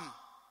haram,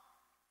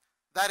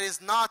 that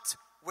is not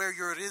where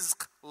your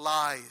rizq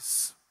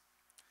lies.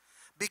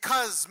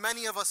 Because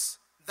many of us,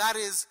 that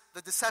is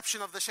the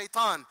deception of the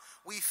shaitan.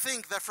 We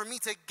think that for me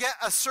to get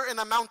a certain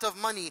amount of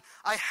money,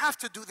 I have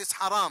to do this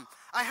haram.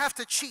 I have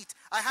to cheat.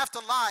 I have to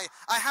lie.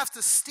 I have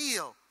to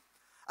steal.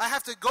 I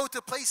have to go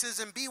to places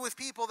and be with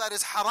people that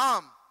is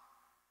haram.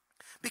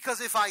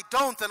 Because if I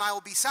don't, then I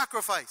will be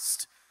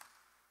sacrificed.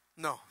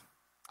 No.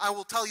 I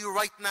will tell you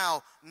right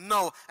now,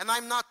 no. And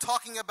I'm not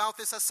talking about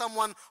this as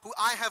someone who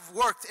I have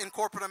worked in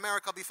corporate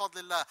America,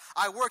 bifadlillah.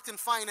 I worked in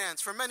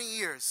finance for many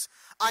years.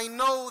 I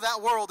know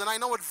that world and I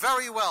know it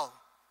very well.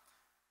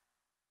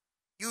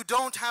 You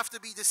don't have to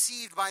be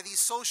deceived by these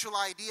social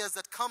ideas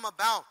that come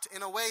about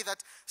in a way that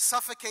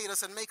suffocate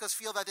us and make us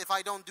feel that if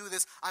I don't do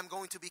this, I'm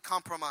going to be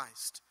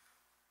compromised.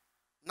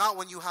 Not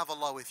when you have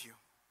Allah with you.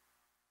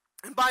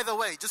 And by the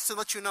way, just to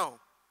let you know,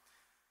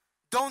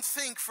 don't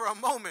think for a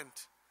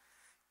moment,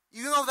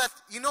 you know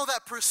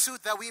that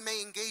pursuit that we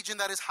may engage in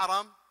that is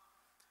haram?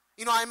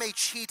 You know, I may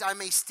cheat, I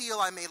may steal,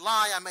 I may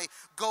lie, I may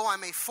go, I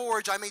may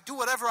forge, I may do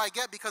whatever I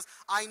get because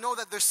I know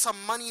that there's some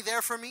money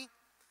there for me.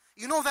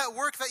 You know that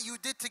work that you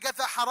did to get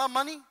that haram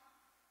money?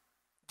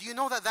 Do you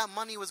know that that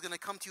money was going to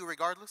come to you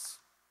regardless?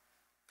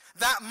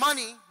 That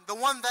money, the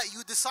one that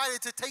you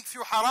decided to take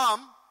through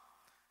haram,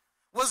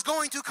 was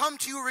going to come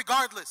to you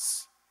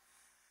regardless.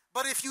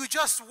 But if you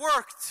just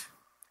worked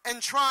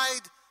and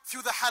tried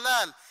through the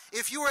halal,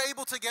 if you were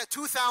able to get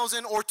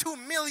 2,000 or 2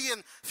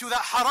 million through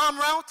that haram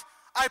route,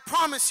 I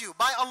promise you,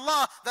 by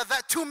Allah, that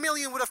that 2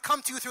 million would have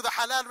come to you through the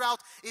halal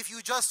route if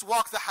you just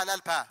walk the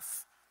halal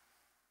path.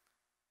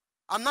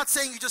 I'm not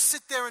saying you just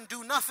sit there and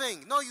do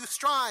nothing. No, you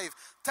strive.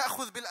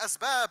 تأخذ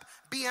بالأسباب.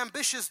 Be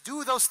ambitious.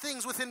 Do those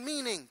things within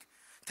meaning.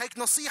 Take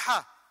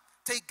nasiha.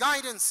 Take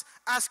guidance.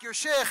 Ask your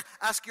shaykh.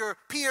 Ask your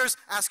peers.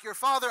 Ask your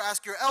father.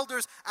 Ask your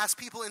elders. Ask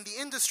people in the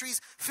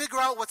industries. Figure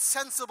out what's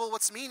sensible,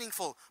 what's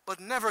meaningful. But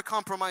never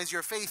compromise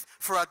your faith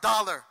for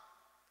 $1.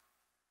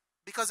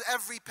 Because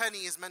every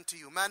penny is meant to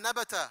you. مَا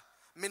نَبَتَ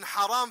مِنْ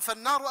حَرَامٍ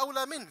فَالنَّارُ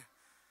أَوْلَى مِنْهِ.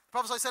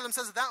 Prophet ﷺ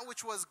says that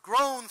which was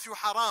grown through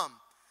haram.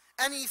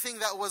 Anything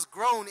that was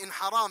grown in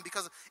haram,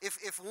 because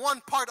if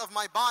one part of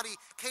my body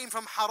came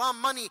from haram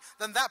money,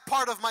 then that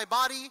part of my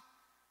body,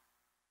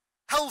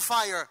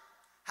 hellfire,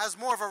 has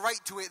more of a right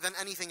to it than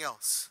anything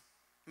else.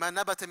 مَا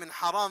نَبَتَ مِنْ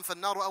حَرَامٍ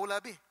فَالنَّارُ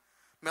أَوْلَى بِهِ.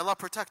 May Allah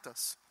protect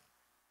us.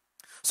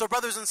 So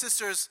brothers and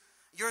sisters,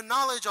 your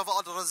knowledge of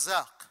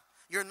Al-Razzaq,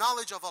 your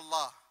knowledge of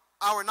Allah,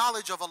 our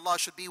knowledge of Allah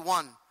should be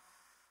one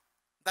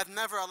that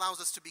never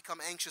allows us to become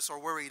anxious or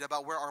worried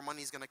about where our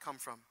money is going to come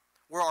from,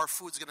 where our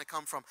food's going to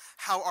come from,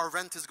 how our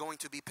rent is going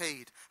to be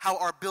paid, how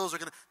our bills are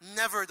going to...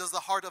 Never does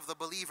the heart of the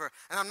believer.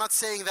 And I'm not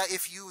saying that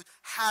if you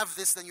have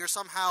this, then you're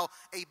somehow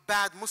a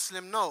bad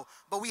Muslim. No.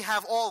 But we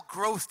have all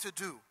growth to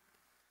do.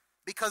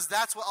 Because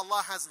that's what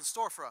Allah has in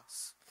store for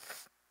us.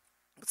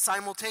 But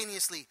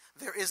simultaneously,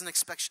 there is an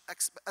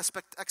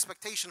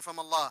expectation from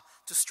Allah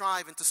to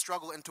strive and to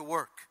struggle and to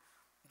work.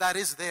 That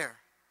is there.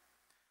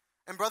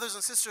 And brothers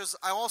and sisters,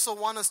 I also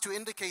want us to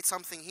indicate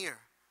something here.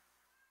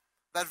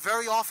 That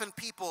very often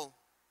people,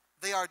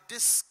 they are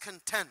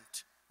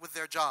discontent with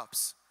their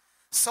jobs.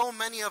 So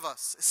many of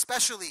us,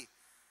 especially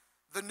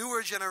the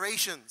newer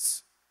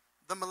generations,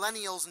 the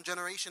millennials and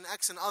Generation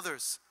X and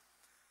others,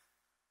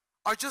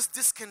 are just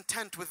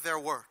discontent with their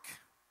work.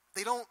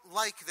 They don't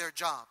like their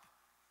job.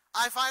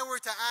 If I were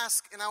to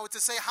ask and I were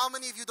to say, how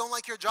many of you don't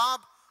like your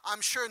job?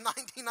 I'm sure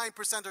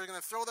 99% are going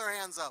to throw their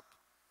hands up.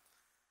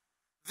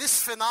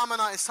 This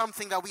phenomena is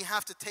something that we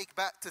have to take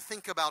back to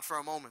think about for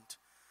a moment.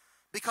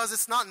 Because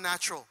it's not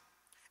natural.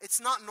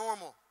 It's not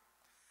normal.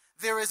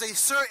 There is a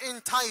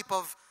certain type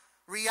of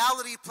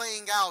reality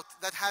playing out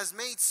that has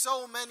made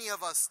so many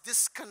of us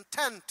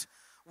discontent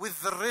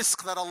with the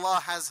rizq that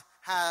Allah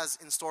has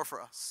in store for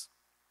us.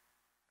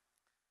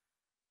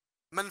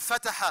 من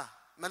فتح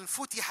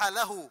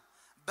له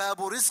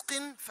باب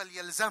رزق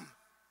فليلزم.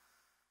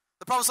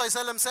 The Prophet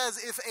ﷺ says,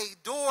 if a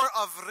door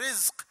of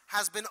rizq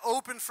has been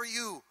opened for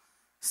you,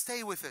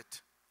 stay with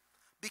it.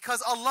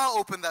 Because Allah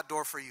opened that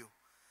door for you.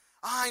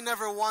 I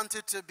never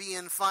wanted to be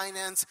in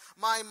finance.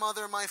 My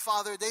mother, my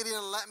father, they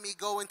didn't let me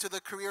go into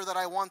the career that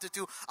I wanted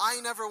to.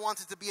 I never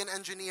wanted to be an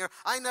engineer.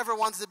 I never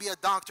wanted to be a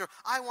doctor.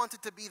 I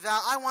wanted to be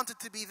that. I wanted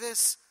to be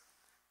this.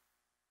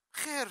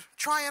 Khair,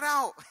 try it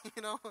out.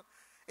 You know,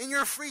 in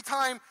your free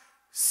time,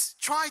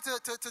 try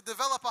to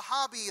develop a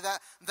hobby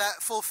that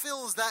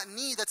fulfills that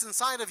need that's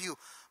inside of you.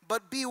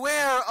 But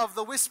beware of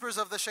the whispers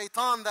of the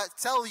shaitan that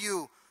tell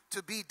you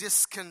to be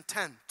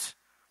discontent.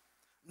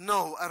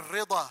 No,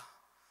 ar-rida.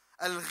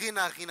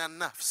 Al-ghina ghina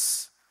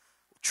nafs.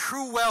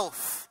 True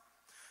wealth,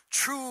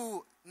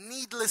 true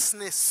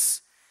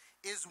needlessness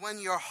is when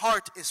your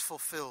heart is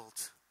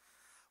fulfilled.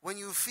 When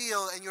you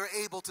feel and you're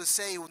able to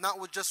say,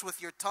 not just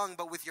with your tongue,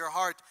 but with your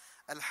heart,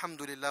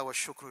 Alhamdulillah wa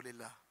shukru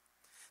lillah.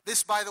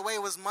 This, by the way,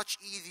 was much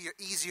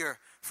easier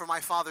for my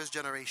father's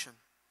generation.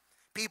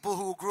 People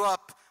who grew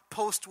up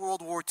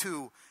post-World War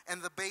II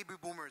and the baby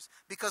boomers.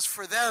 Because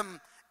for them,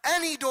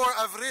 any door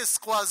of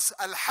rizq was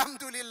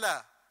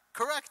Alhamdulillah.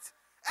 Correct?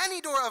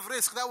 Any door of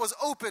rizq that was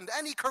opened,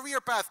 any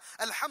career path,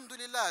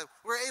 alhamdulillah,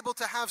 we're able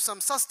to have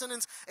some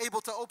sustenance, able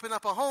to open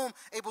up a home,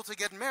 able to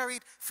get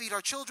married, feed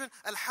our children,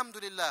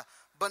 alhamdulillah.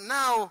 But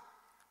now,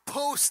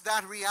 post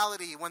that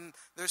reality, when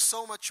there's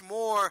so much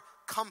more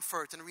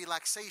comfort and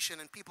relaxation,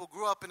 and people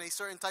grew up in a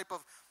certain type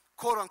of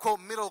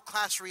quote-unquote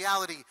middle-class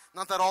reality,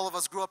 not that all of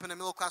us grew up in a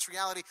middle-class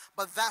reality,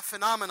 but that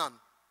phenomenon,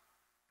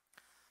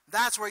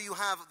 that's where you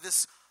have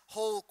this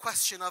whole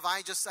question of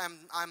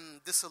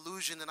I'm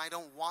disillusioned and I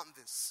don't want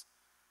this.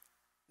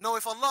 No,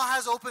 if Allah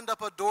has opened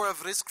up a door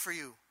of rizq for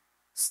you,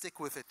 stick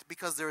with it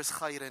because there is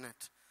khair in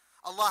it.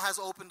 Allah has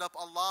opened up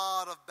a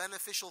lot of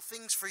beneficial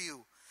things for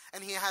you,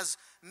 and He has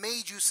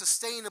made you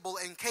sustainable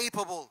and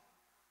capable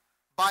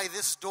by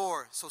this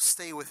door, so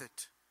stay with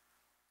it.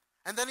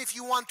 And then if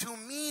you want to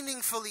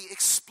meaningfully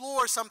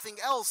explore something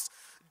else,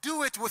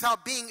 do it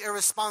without being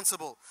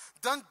irresponsible.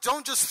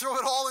 Don't just throw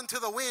it all into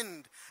the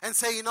wind and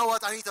say, you know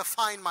what, I need to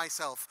find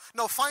myself.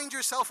 No, find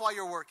yourself while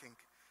you're working.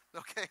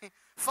 Okay?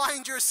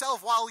 Find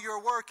yourself while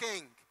you're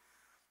working.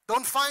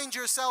 Don't find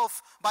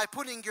yourself by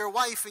putting your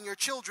wife and your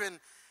children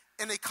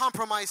in a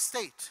compromised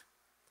state.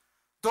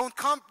 Don't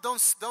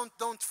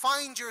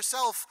find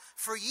yourself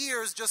for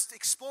years just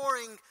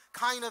exploring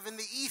kind of in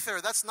the ether.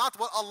 That's not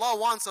what Allah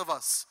wants of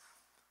us.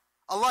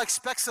 Allah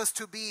expects us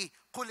to be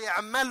قُلْ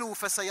اعْمَلُوا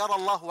فَسَيَرَى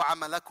اللَّهُ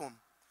عَمَلَكُمْ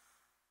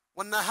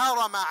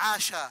وَالنَّهَارَ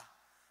مَعَاشًا.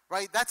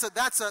 Right? That's a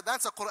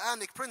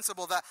Quranic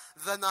principle that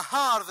the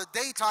nahar, the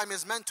daytime,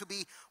 is meant to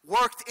be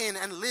worked in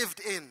and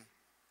lived in.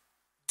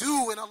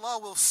 Do, and Allah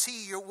will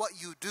see what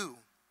you do.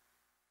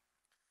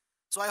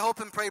 So I hope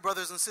and pray,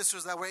 brothers and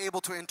sisters, that we're able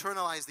to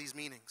internalize these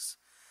meanings,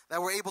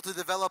 that we're able to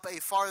develop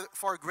a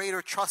far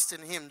greater trust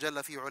in Him,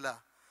 Jalla fi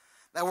ula,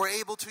 that we're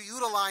able to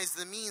utilize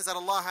the means that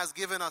Allah has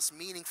given us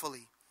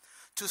meaningfully,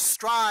 to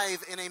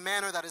strive in a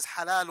manner that is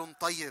halalun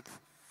tayyib,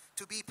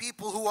 to be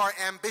people who are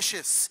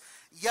ambitious.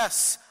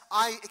 Yes,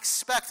 I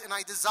expect and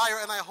I desire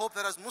and I hope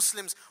that as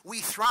Muslims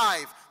we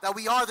thrive, that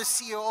we are the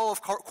CEO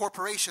of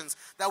corporations,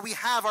 that we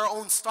have our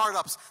own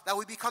startups, that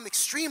we become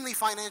extremely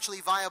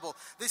financially viable.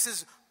 This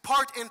is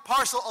part and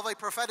parcel of a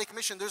prophetic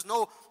mission. There's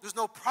no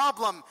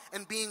problem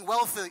in being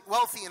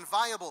wealthy and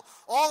viable.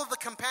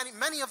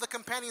 Many of the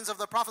companions of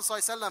the Prophet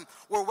ﷺ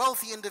were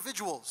wealthy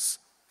individuals.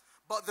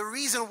 But the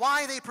reason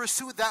why they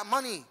pursued that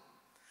money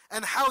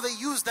and how they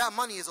used that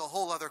money is a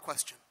whole other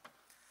question.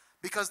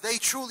 Because they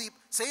truly,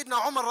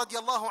 Sayyidina Umar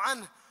radiallahu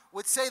anh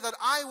would say that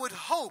I would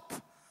hope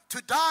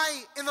to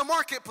die in the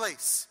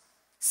marketplace,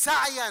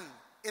 sa'yan,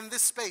 in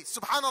this space.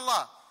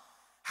 Subhanallah,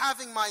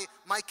 having my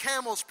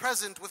camels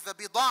present with the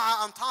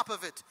bida'ah on top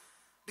of it.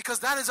 Because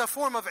that is a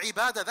form of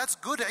ibadah, that's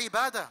good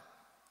ibadah.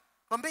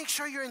 But make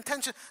sure your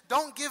intention,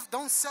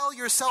 don't sell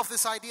yourself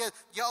this idea,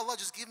 Ya Allah,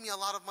 just give me a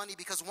lot of money,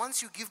 because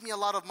once you give me a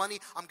lot of money,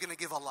 I'm going to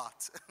give a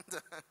lot.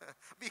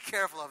 Be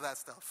careful of that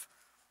stuff.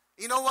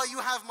 You know what, you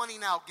have money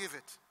now, give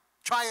it.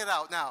 Try it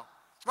out now.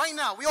 Right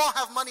now, we all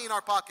have money in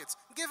our pockets.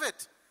 Give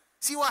it.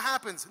 See what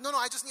happens. No,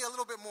 I just need a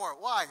little bit more.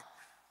 Why?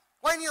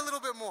 Why need a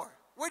little bit more?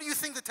 Where do you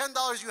think the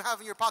 $10 you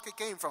have in your pocket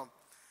came from?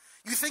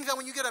 You think that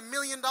when you get $1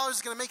 million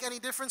it's going to make any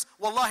difference?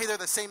 Wallahi, they're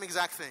the same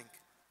exact thing.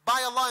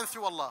 By Allah and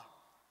through Allah.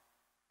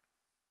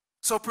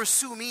 So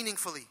pursue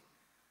meaningfully.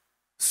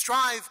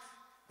 Strive.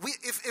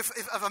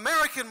 If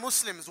American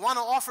Muslims want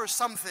to offer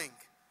something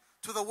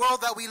to the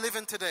world that we live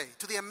in today,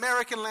 to the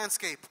American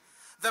landscape,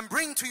 then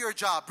bring to your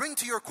job, bring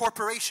to your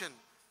corporation,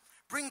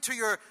 bring to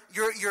your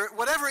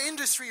whatever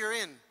industry you're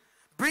in,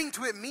 bring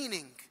to it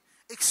meaning.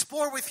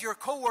 Explore with your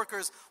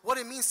co-workers what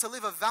it means to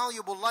live a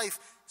valuable life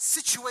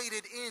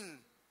situated in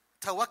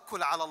Tawwakul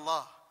ala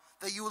Allah.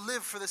 That you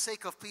live for the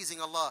sake of pleasing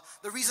Allah.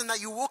 The reason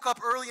that you woke up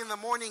early in the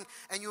morning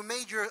and you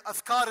made your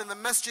adhkar in the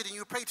masjid and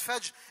you prayed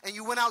fajr and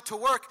you went out to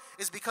work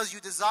is because you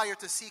desire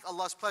to seek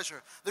Allah's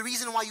pleasure. The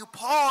reason why you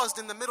paused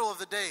in the middle of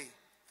the day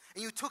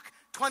and you took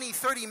 20,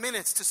 30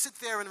 minutes to sit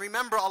there and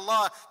remember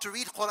Allah, to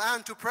read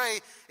Quran, to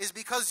pray, is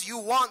because you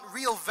want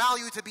real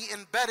value to be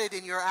embedded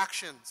in your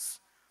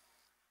actions.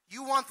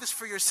 You want this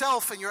for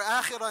yourself and your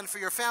akhirah and for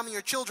your family,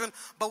 your children,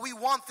 but we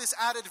want this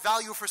added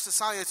value for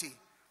society.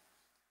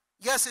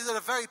 Yes, it is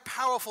a very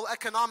powerful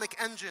economic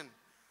engine,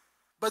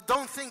 but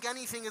don't think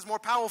anything is more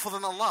powerful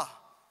than Allah.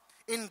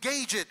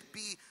 Engage it,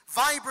 be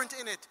vibrant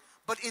in it,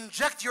 but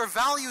inject your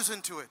values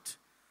into it.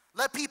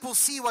 Let people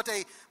see what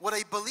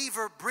a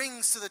believer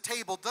brings to the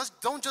table.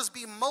 Don't just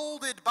be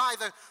molded by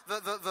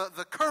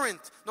the current,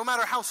 no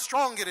matter how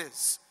strong it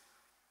is.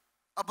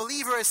 A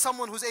believer is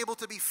someone who's able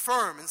to be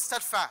firm and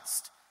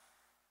steadfast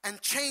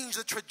and change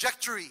the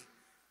trajectory.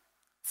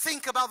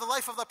 Think about the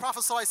life of the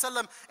Prophet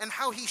ﷺ and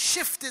how he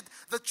shifted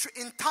the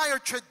entire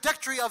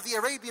trajectory of the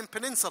Arabian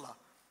Peninsula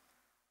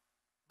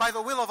by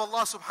the will of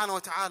Allah subhanahu wa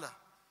ta'ala.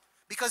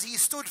 Because he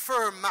stood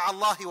firm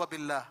ma'allahi wa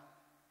billah.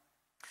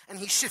 And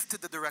he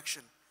shifted the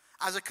direction.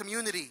 As a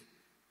community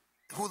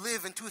who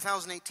live in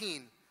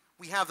 2018,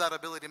 we have that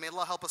ability. May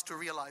Allah help us to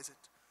realize it.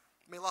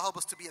 May Allah help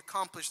us to be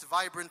accomplished,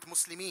 vibrant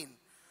Muslimin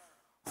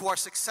who are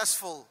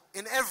successful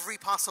in every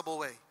possible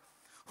way,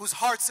 whose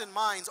hearts and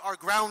minds are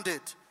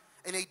grounded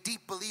in a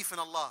deep belief in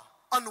Allah,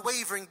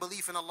 unwavering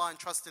belief in Allah and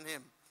trust in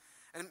Him.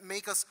 And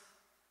make us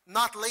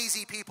not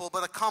lazy people,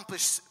 but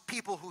accomplished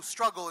people who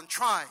struggle and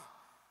try.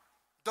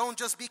 Don't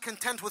just be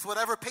content with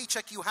whatever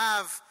paycheck you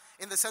have,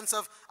 in the sense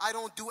of, I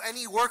don't do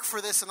any work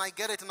for this and I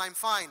get it and I'm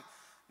fine.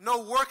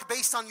 No, work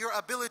based on your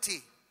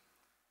ability.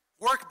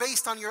 Work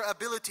based on your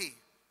ability.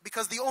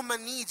 Because the ummah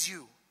needs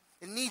you.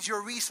 It needs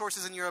your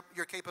resources and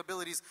your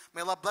capabilities. May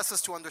Allah bless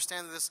us to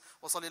understand this.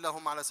 Wa sallallahu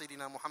ala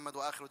sayyidina Muhammad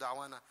wa akhiru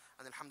da'wana.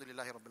 And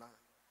alhamdulillahi rabbil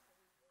alamin.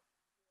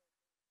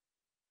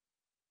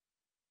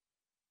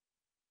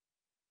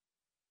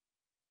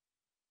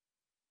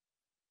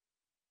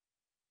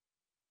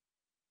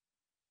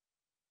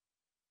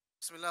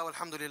 Bismillah,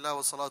 alhamdulillah,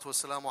 wa salatu wa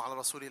salamu ala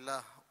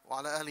rasulillah, wa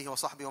ala alihi wa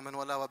sahbihi wa man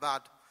wala wa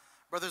ba'd.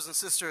 Brothers and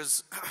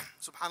sisters,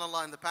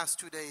 subhanallah, in the past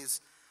 2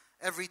 days,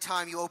 every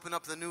time you open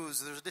up the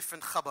news, there's a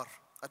different khabar,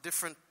 a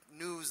different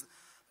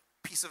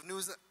piece of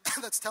news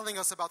that's telling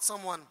us about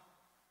someone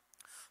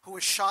who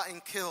was shot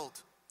and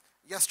killed.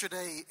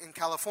 Yesterday in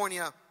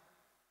California,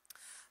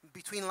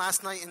 between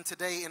last night and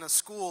today in a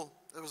school,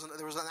 There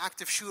was an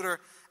active shooter,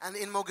 and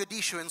in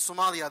Mogadishu, in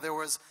Somalia, there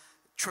was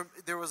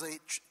a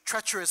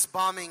treacherous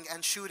bombing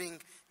and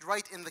shooting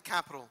right in the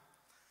capital.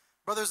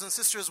 Brothers and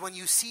sisters, when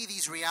you see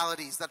these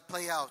realities that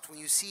play out, when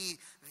you see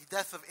the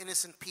death of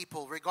innocent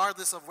people,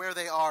 regardless of where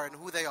they are and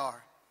who they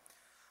are,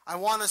 I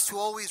want us to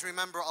always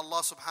remember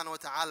Allah subhanahu wa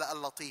ta'ala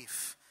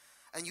al-Latif.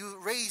 And you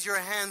raise your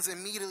hands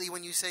immediately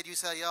when you say,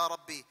 Ya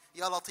Rabbi,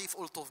 Ya Latif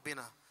ultuf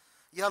bina.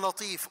 Ya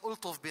Latif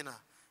ultuf bina.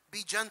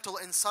 Be gentle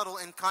and subtle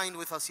and kind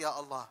with us, Ya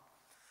Allah.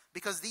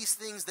 Because these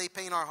things, they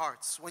pain our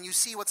hearts. When you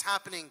see what's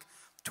happening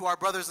to our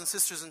brothers and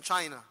sisters in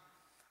China,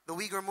 the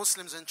Uyghur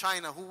Muslims in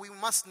China, who we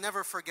must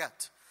never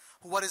forget,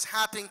 what is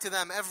happening to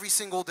them every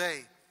single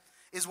day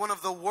is one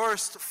of the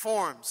worst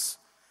forms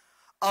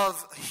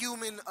of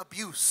human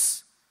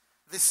abuse.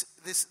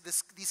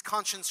 These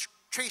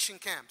concentration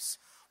camps.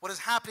 What is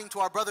happening to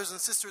our brothers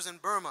and sisters in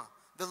Burma,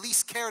 the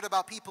least cared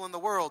about people in the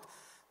world.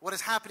 What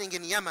is happening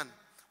in Yemen.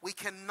 We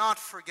cannot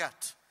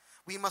forget.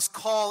 We must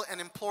call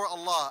and implore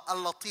Allah,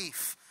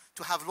 Al-Latif,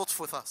 to have lutf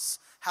with us,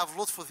 have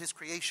lutf with His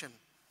creation.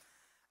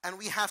 And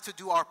we have to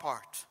do our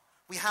part.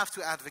 We have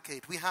to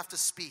advocate. We have to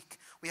speak.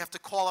 We have to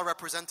call our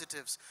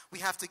representatives. We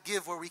have to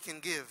give where we can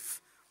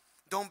give.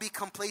 Don't be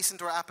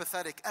complacent or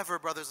apathetic ever,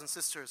 brothers and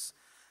sisters.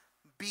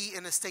 Be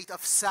in a state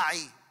of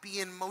sa'i. Be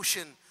in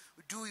motion.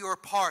 Do your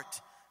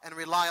part and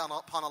rely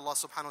upon Allah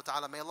subhanahu wa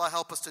ta'ala. May Allah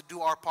help us to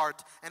do our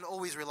part and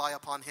always rely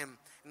upon Him.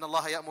 إن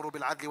الله يأمر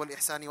بالعدل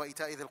والإحسان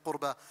وإيتاء ذي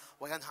القربى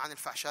وينهى عن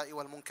الفحشاء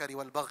والمنكر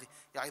والبغي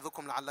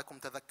يعظكم لعلكم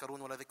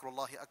تذكرون ولذكر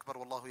الله أكبر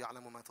والله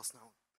يعلم ما تصنعون.